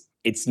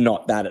it's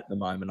not that at the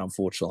moment,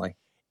 unfortunately.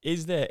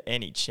 Is there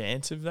any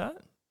chance of that?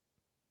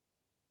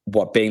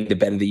 What, being the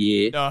bet of the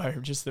year? No,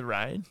 just the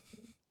rain.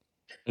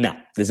 No,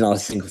 there's not a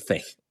single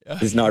thing.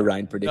 There's no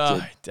rain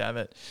predicted. Oh, damn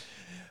it.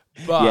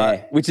 But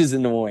yeah, which is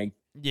annoying.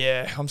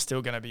 Yeah, I'm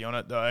still going to be on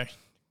it though.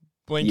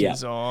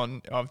 Blinkers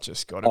on. I've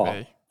just got to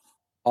be.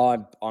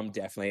 I'm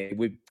definitely.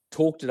 We've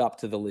talked it up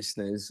to the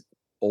listeners,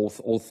 all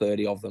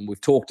 30 of them. We've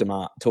talked it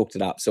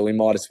up. So we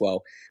might as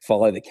well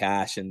follow the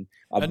cash. And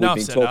we've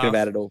been talking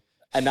about it all.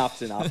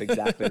 Enough's enough.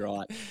 Exactly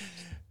right.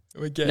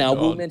 We're getting now, on.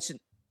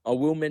 I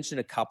will mention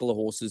a couple of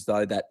horses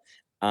though that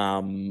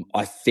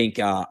I think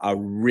are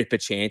ripper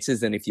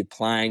chances. And if you're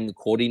playing the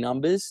quaddie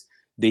numbers,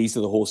 these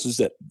are the horses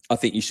that I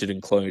think you should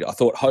include. I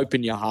thought Hope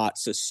in Your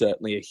Heart's is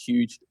certainly a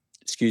huge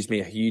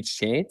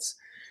chance.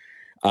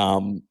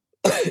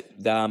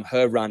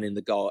 Her run in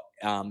the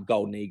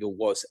Golden Eagle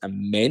was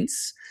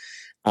immense.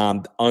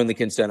 The only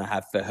concern I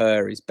have for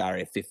her is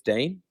barrier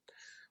 15.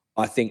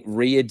 I think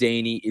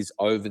Riadini is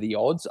over the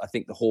odds. I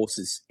think the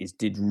horse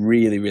did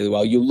really, really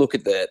well. You look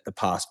at the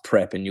past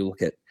prep and you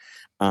look at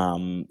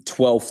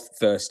 12th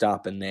first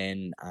up, and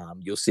then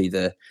you'll see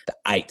the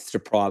 8th to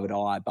Private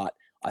Eye. But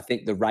I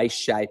think the race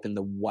shape and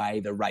the way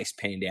the race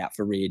panned out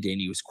for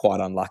Riadini was quite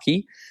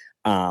unlucky.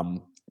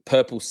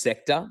 Purple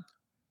Sector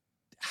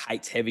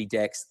hates heavy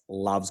decks,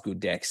 loves good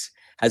decks.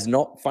 Has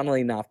not,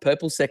 funnily enough,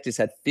 Purple Sector's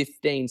had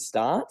 15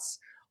 starts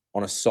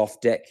on a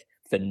soft deck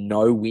for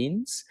no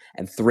wins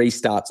and 3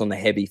 starts on the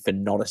heavy for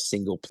not a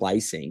single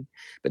placing.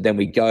 But then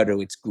we go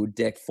to its good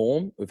deck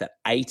form. We've had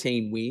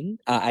 18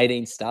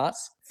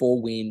 starts,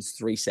 4 wins,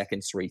 3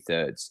 seconds, 3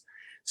 thirds.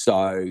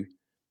 So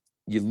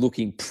you're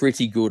looking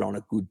pretty good on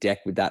a good deck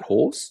with that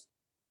horse.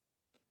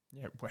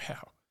 Yeah,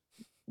 wow.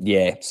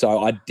 Yeah,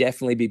 so I'd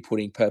definitely be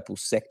putting Purple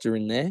Sector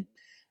in there.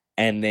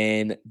 And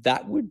then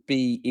that would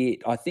be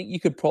it. I think you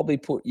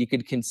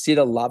could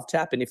consider Love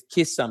Tap. And if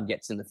Kiss Some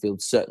gets in the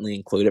field, certainly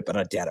include it, but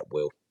I doubt it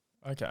will.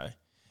 Okay.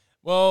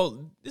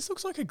 Well, this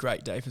looks like a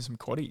great day for some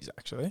quaddies,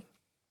 actually.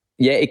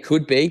 Yeah, it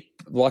could be.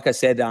 Like I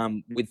said,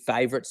 with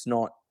favourites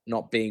not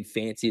being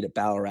fancied at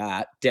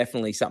Ballarat,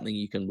 definitely something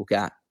you can look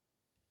at.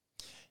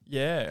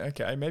 Yeah,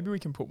 okay. Maybe we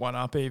can put one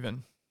up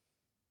even.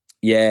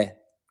 Yeah.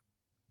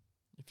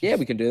 Yeah,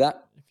 we can do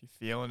that. If you're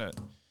feeling it.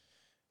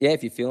 Yeah,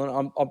 if you're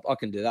feeling it, I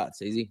can do that.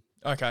 It's easy.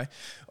 Okay.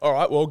 All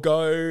right, well,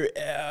 go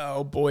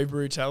our boy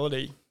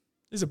Brutality.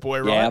 He's a boy,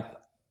 right?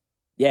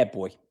 Yeah,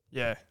 boy.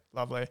 Yeah,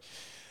 lovely.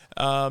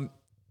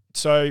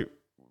 So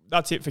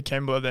that's it for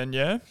Kembla then,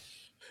 yeah?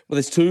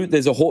 Well,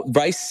 there's a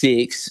race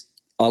 6.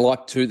 I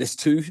like 2. There's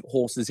 2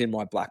 horses in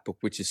my black book,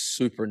 which is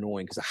super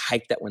annoying because I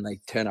hate that when they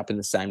turn up in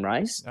the same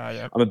race. Oh,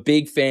 yeah. I'm a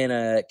big fan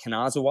of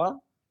Kanazawa,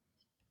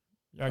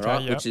 okay,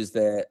 right? Yep.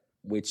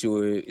 Which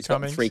is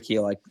got the 3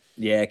 kilo,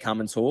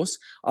 Cummins horse.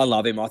 I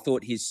love him. I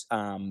thought his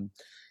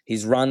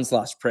runs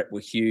last prep were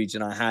huge,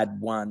 and I had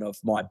one of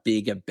my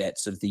bigger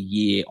bets of the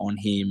year on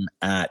him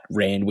at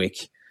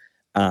Randwick.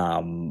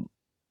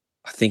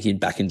 I think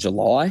back in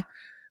July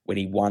when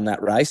he won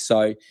that race.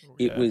 So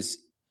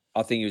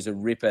I think it was a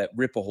ripper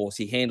horse.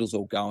 He handles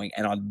all going,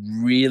 and I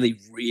really,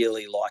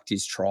 really liked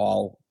his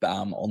trial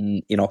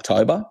in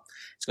October.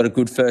 He's got a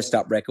good first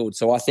up record,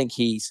 so I think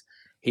he's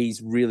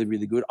really,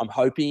 really good. I'm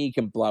hoping he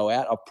can blow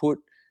out. I've put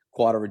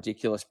quite a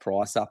ridiculous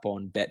price up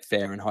on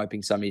Betfair and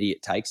hoping some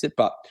idiot takes it,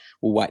 but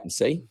we'll wait and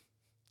see.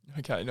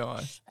 Okay,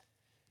 nice.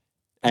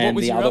 And what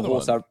was the your other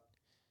horse,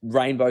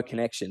 Rainbow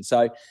Connection.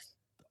 So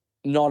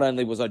not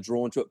only was I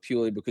drawn to it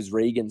purely because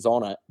Regan's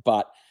on it,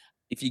 but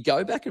if you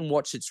go back and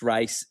watch its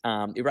race,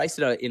 it raced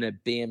in a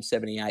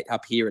BM78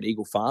 up here at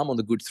Eagle Farm on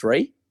the Good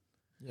 3.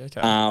 Yeah,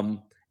 okay.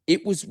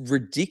 It was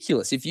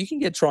ridiculous. If you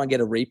can try and get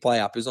a replay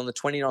up, it was on the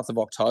 29th of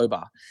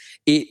October.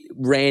 It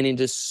ran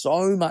into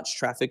so much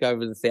traffic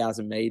over the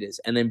 1,000 metres,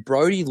 and then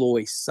Brodie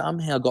Loy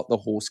somehow got the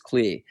horse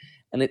clear,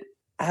 and it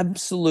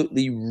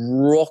absolutely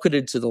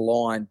rocketed to the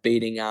line,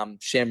 beating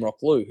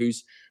Shamrock Lou,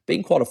 who's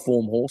been quite a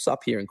form horse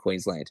up here in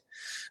Queensland.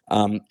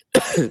 So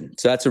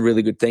that's a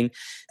really good thing.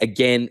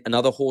 Again,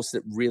 another horse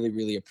that really,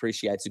 really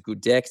appreciates a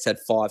good deck. It's had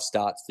 5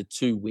 starts for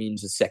 2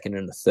 wins, a second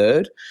and a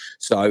third.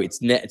 So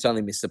it's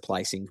only missed a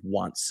placing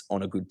once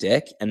on a good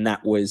deck, and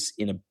that was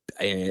when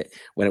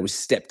it was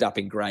stepped up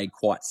in grade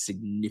quite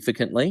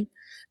significantly,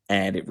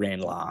 and it ran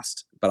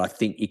last. But I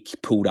think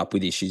it pulled up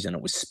with issues and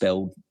it was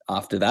spelled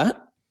after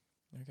that.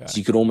 Okay. So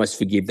you could almost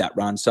forgive that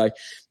run. So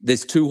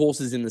there's 2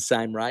 horses in the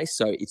same race,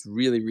 so it's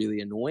really, really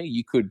annoying.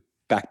 You could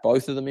back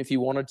both of them if you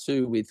wanted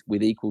to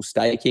with equal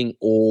staking,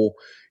 or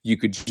you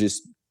could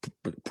just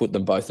put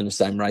them both in the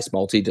same race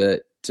multi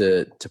to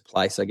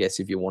place, I guess,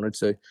 if you wanted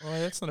to. Well,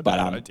 that's not a bad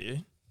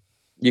idea.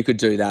 You could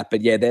do that.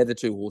 But yeah, they're the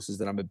 2 horses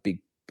that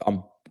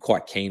I'm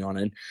quite keen on.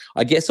 And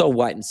I guess I'll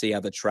wait and see how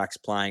the track's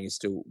playing as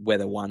to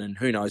whether one, and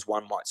who knows,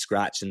 one might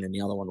scratch and then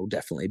the other one will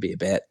definitely be a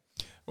bet.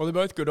 Well, they're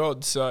both good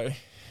odds, so...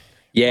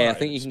 Yeah, right. I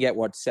think you can get,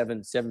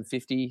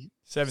 $7.50?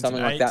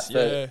 Something like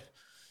that.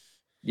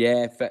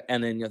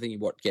 And then I think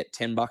you get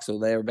 $10 or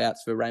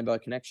thereabouts for Rainbow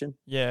Connection.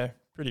 Yeah,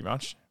 pretty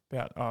much.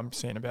 I'm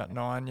seeing about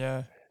 9,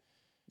 yeah.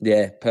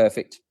 Yeah,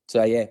 perfect.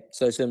 So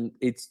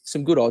it's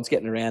some good odds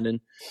getting around, and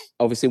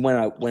obviously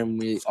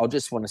I'll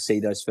just want to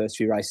see those first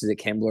few races at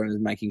Kembla and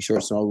making sure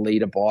it's not a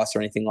leader bias or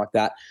anything like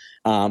that,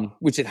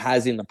 which it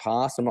has in the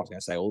past. I'm not going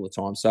to say all the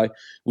time, so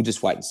we'll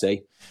just wait and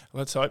see.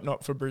 Let's hope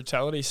not, for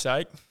brutality's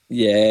sake.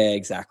 Yeah,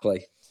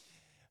 exactly.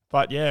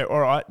 But yeah, all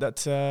right, that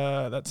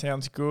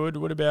sounds good.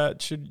 What about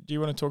do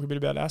you want to talk a bit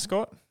about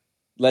Ascot?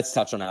 Let's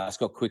touch on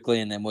Ascot quickly,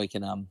 and then we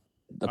can.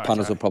 The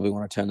punters will probably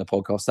want to turn the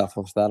podcast stuff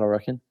off that, I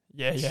reckon.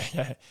 Yeah.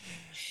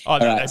 I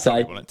know they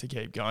probably want it to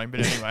keep going,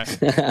 but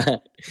anyway.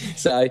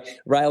 So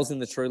rails in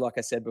the true, like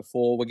I said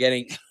before, we're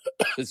getting,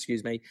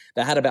 excuse me,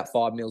 they had about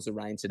 5 mils of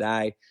rain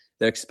today.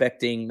 They're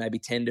expecting maybe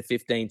 10 to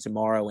 15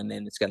 tomorrow, and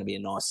then it's going to be a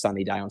nice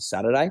sunny day on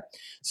Saturday.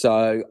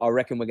 So I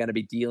reckon we're going to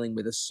be dealing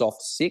with a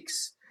soft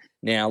 6.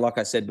 Now, like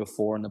I said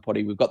before in the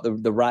potty, we've got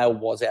the rail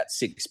was out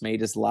 6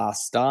 metres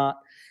last start.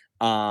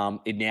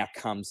 it now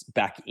comes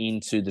back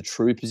into the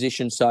true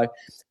position. So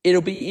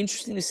it'll be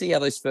interesting to see how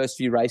those first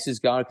few races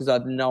go, because I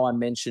know I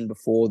mentioned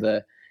before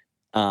that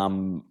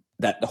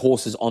the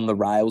horses on the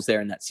rails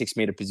there in that 6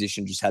 metre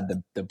position just had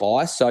the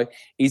bias. So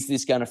is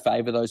this going to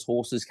favour those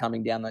horses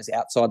coming down those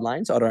outside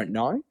lanes? I don't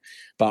know,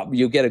 but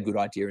you'll get a good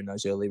idea in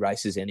those early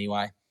races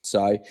anyway.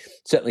 So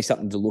certainly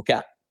something to look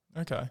at.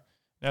 Okay.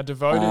 Now,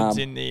 Devoted's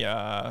in the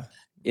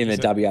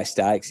WA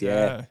Stakes,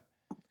 yeah.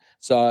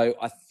 So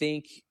I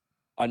think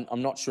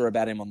I'm not sure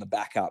about him on the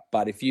backup,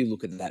 but if you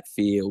look at that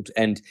field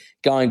and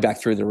going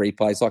back through the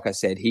replays, like I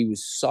said, he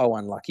was so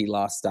unlucky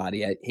last start.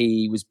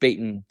 He was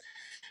beaten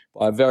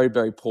by a very,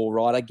 very poor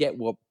rider. I get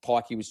what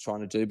Pikey was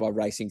trying to do by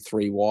racing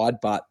 3 wide,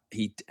 but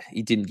he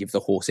didn't give the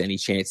horse any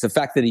chance. The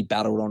fact that he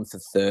battled on for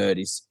third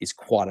is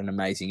quite an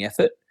amazing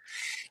effort.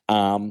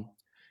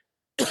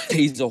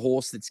 He's a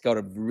horse that's got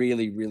a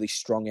really, really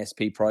strong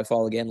SP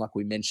profile again, like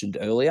we mentioned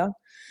earlier.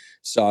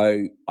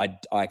 So I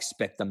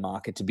expect the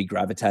market to be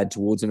gravitated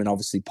towards him, and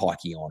obviously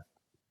Pikey on.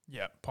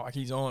 Yeah,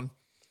 Pikey's on.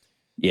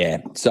 Yeah,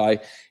 so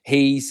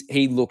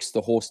he looks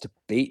the horse to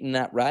beat in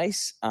that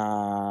race.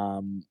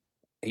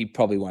 He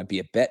probably won't be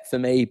a bet for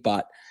me,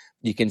 but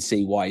you can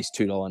see why he's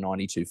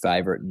 $2.92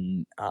 favourite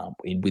and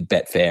with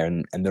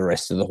Betfair, and the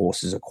rest of the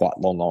horses are quite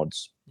long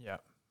odds. Yeah,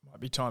 might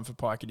be time for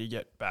Pikey to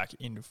get back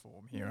into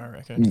form here, I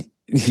reckon.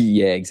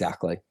 Yeah,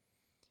 exactly.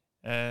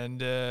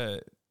 And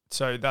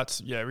so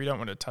that's, we don't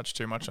want to touch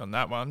too much on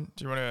that one.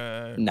 Do you want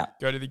to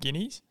go to the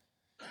Guineas?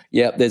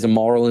 Yeah, there's a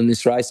moral in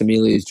this race.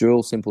 Amelia's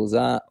Jewel, simple as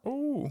that.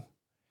 Ooh.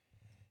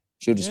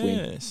 She'll just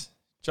win.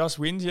 Just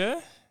wins, yeah?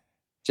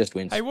 Just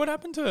wins. Hey, what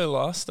happened to her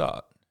last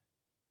start?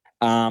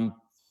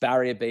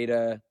 Barrier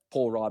beater,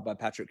 poor ride by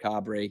Patrick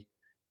Carberry,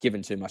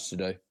 given too much to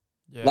do.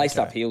 Yeah, Laced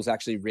Up Heels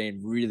actually ran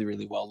really,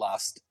 really well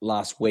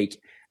last week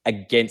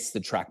against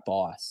the track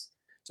bias.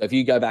 So if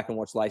you go back and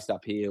watch Laced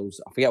Up Heels,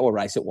 I forget what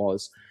race it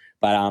was,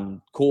 but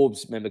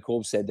Corbs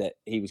said that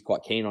he was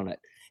quite keen on it.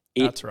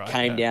 It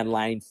came down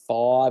lane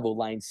 5 or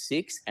lane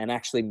 6 and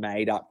actually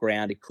made up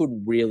ground. It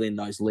couldn't reel in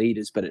those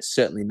leaders, but it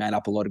certainly made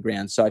up a lot of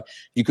ground. So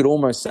you could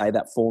almost say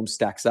that form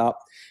stacks up.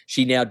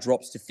 She now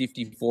drops to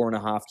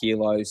 54.5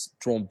 kilos,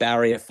 drawn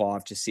barrier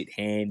 5 to sit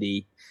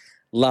handy.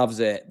 Loves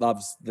it,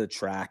 loves the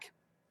track.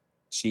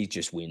 She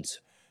just wins.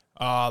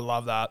 Oh, I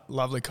love that.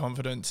 Lovely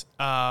confidence.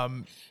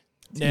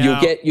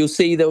 Now, you'll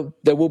see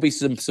there will be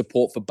some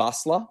support for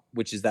Bustler,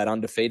 which is that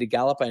undefeated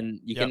gallop, and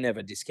you can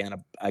never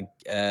discount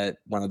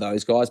one of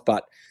those guys.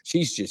 But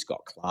she's just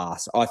got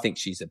class. I think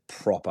she's a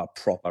proper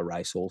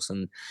racehorse,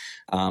 and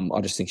I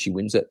just think she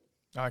wins it.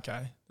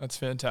 Okay, that's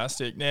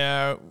fantastic.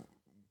 Now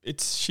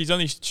she's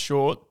only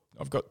short.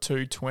 I've got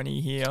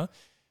 220 here.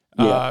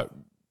 Yeah.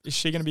 Is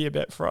she going to be a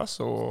bet for us,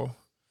 or?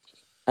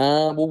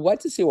 We'll wait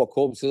to see what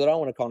Corbs, because I don't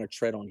want to kind of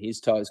tread on his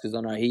toes, because I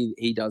know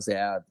he does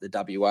the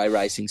WA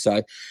racing,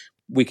 so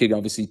we could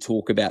obviously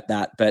talk about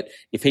that. But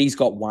if he's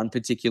got one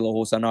particular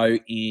horse, I know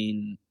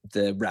in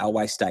the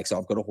Railway Stakes,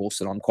 I've got a horse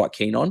that I'm quite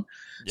keen on.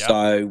 Yep.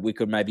 So we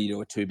could maybe do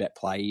a 2-bet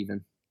play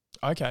even.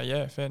 Okay,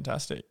 yeah,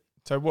 fantastic.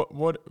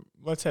 So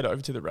let's head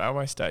over to the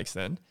Railway Stakes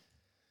then.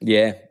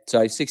 Yeah, so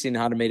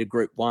 1600 metre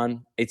Group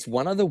 1. It's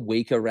one of the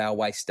weaker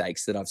Railway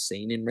Stakes that I've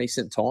seen in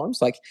recent times.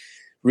 Like,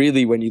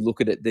 really, when you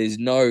look at it, there's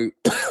no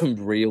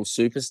real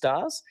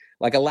superstars.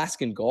 Like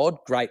Alaskan God,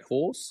 great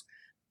horse.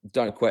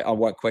 I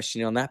won't question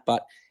you on that,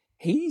 but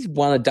he's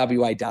won a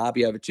WA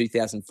Derby over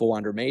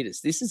 2,400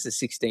 metres. This is a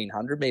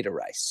 1,600 metre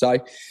race. So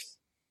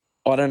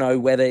I don't know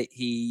whether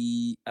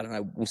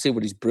we'll see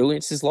what his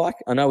brilliance is like.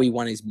 I know he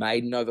won his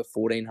maiden over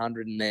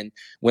 1,400 and then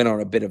went on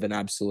a bit of an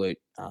absolute,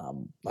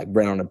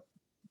 ran on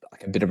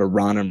a bit of a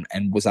run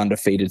and was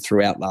undefeated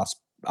throughout last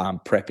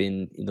prep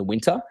in the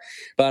winter.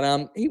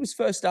 But he was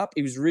first up.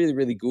 He was really,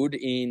 really good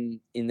in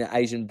the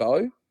Asian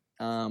Bow,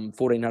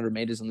 1,400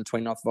 metres on the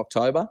 29th of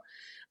October.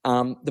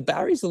 The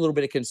barrier's a little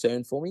bit of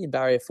concern for me in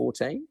barrier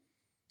 14.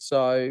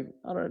 So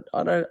I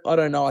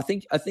don't know. I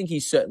think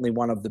he's certainly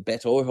one of the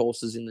better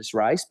horses in this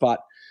race,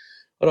 but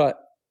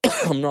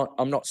I'm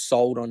not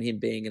sold on him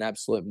being an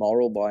absolute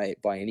moral by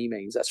any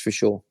means. That's for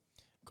sure.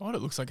 God,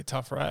 it looks like a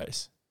tough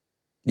race.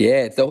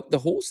 Yeah, the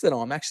horse that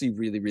I'm actually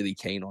really, really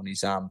keen on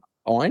is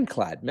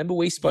Ironclad. Remember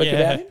we spoke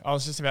about him? I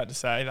was just about to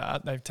say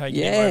that. They've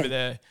taken him over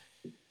there.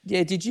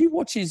 Yeah, did you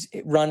watch his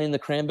run in the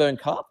Cranbourne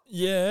Cup?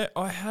 Yeah,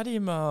 I had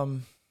him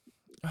in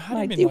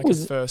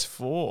the first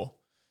 4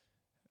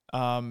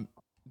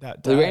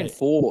 that day. He ran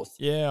 4th.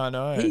 Yeah, I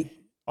know.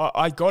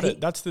 I got it.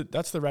 That's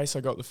the race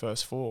I got the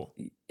first 4.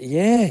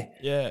 Yeah.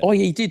 Yeah. Oh,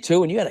 yeah, you did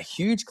too, and you had a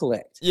huge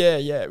collect. Yeah,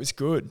 it was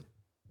good.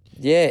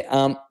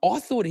 Yeah, I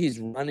thought his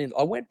run in.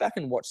 I went back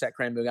and watched that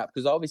Cranbourne Cup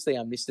because obviously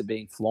I missed it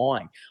being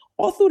flying.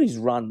 I thought his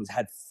run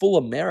had full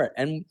of merit,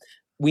 and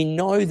we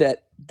know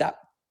that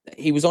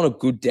he was on a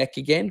good deck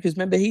again because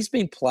remember he's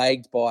been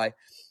plagued by.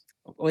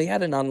 Well, he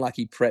had an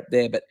unlucky prep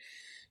there, but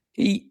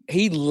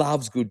he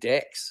loves good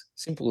decks.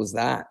 Simple as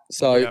that.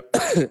 So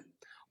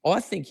I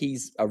think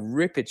he's a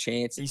ripper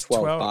chance at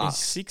 12 bucks.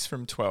 He's 6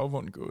 from 12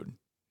 on good.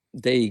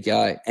 There you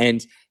go,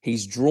 and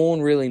he's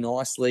drawn really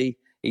nicely.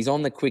 He's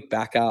on the quick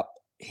backup.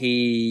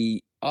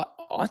 I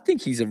I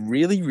think he's a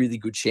really, really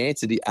good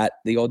chance at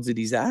the odds that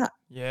he's at.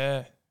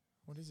 Yeah.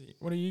 What is he?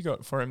 What do you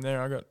got for him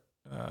there? I got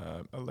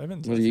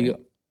 11s. What do you got?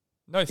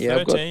 No, Yeah,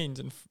 I've got 13s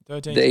and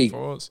 13s there. and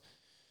 4s.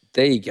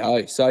 There you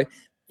go. So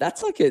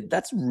that's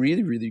that's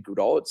really, really good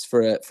odds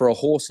for a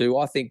horse who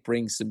I think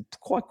brings some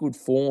quite good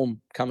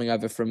form coming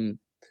over from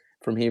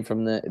here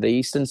from the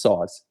eastern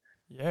sides.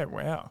 Yeah,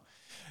 wow,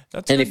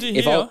 that's good to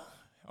hear.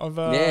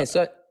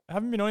 I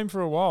haven't been on him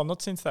for a while,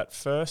 not since that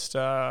first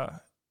sort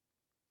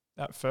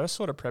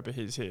of prep of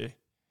his here.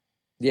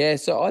 Yeah,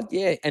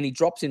 and he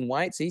drops in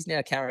weights. He's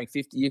now carrying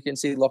 50. You can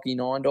see Lockie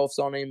Nindorf's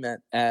on him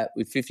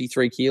with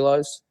 53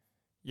 kilos.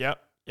 Yep.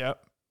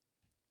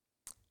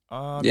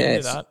 I'm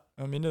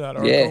into that,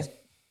 Oracle. Yeah.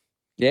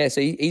 Yeah,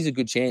 so he's a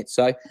good chance.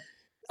 So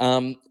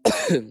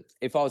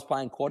if I was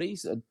playing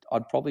quaddies,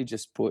 I'd probably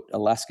just put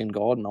Alaskan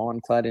God and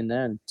Ironclad in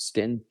there and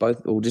stand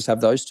both, or just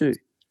have those two.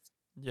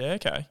 Yeah,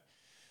 okay.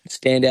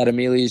 Stand out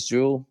Amelia's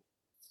Jewel.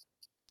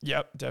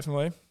 Yep,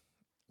 definitely.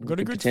 I've got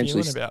a good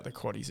feeling about the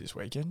quaddies this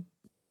weekend.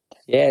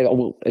 Yeah,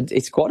 well,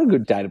 it's quite a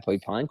good day to be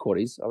playing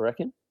quaddies, I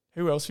reckon.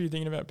 Who else are you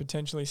thinking about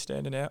potentially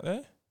standing out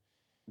there?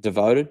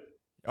 Devoted.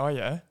 Oh,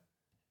 yeah.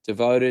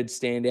 Devoted,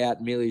 stand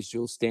out, Amelia's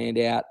Jewel, stand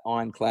out,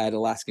 Ironclad,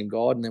 Alaskan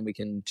God, and then we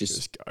can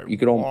just go you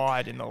could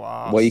wide in the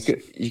last. Well,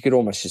 you could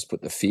almost just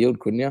put the field,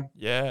 couldn't you?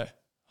 Yeah,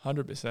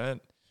 100%.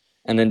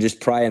 And then just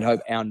pray and hope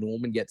our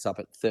Norman gets up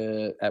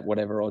at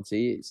whatever odds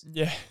he is.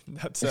 Yeah,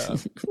 that's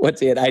what's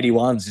he at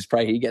 81s? Just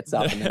pray he gets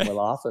up, and then we're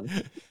laughing.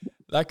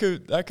 That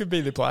could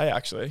be the play,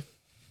 actually.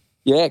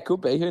 Yeah, it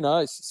could be. Who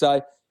knows?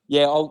 So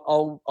yeah,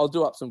 I'll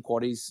do up some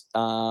quaddies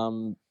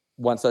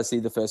once I see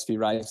the first few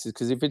races,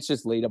 because if it's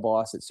just leader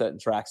bias at certain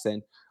tracks,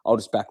 then I'll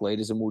just back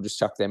leaders and we'll just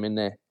chuck them in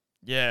there.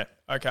 Yeah.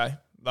 Okay.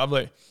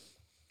 Lovely.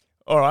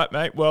 All right,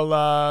 mate. Well,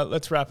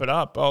 let's wrap it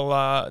up.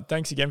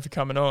 Thanks again for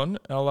coming on.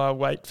 I'll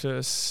wait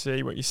to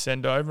see what you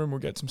send over, and we'll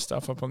get some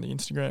stuff up on the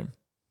Instagram.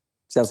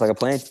 Sounds like a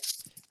plan.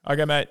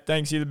 Okay, mate.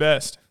 Thanks. You're the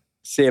best.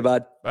 See you,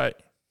 bud. Bye.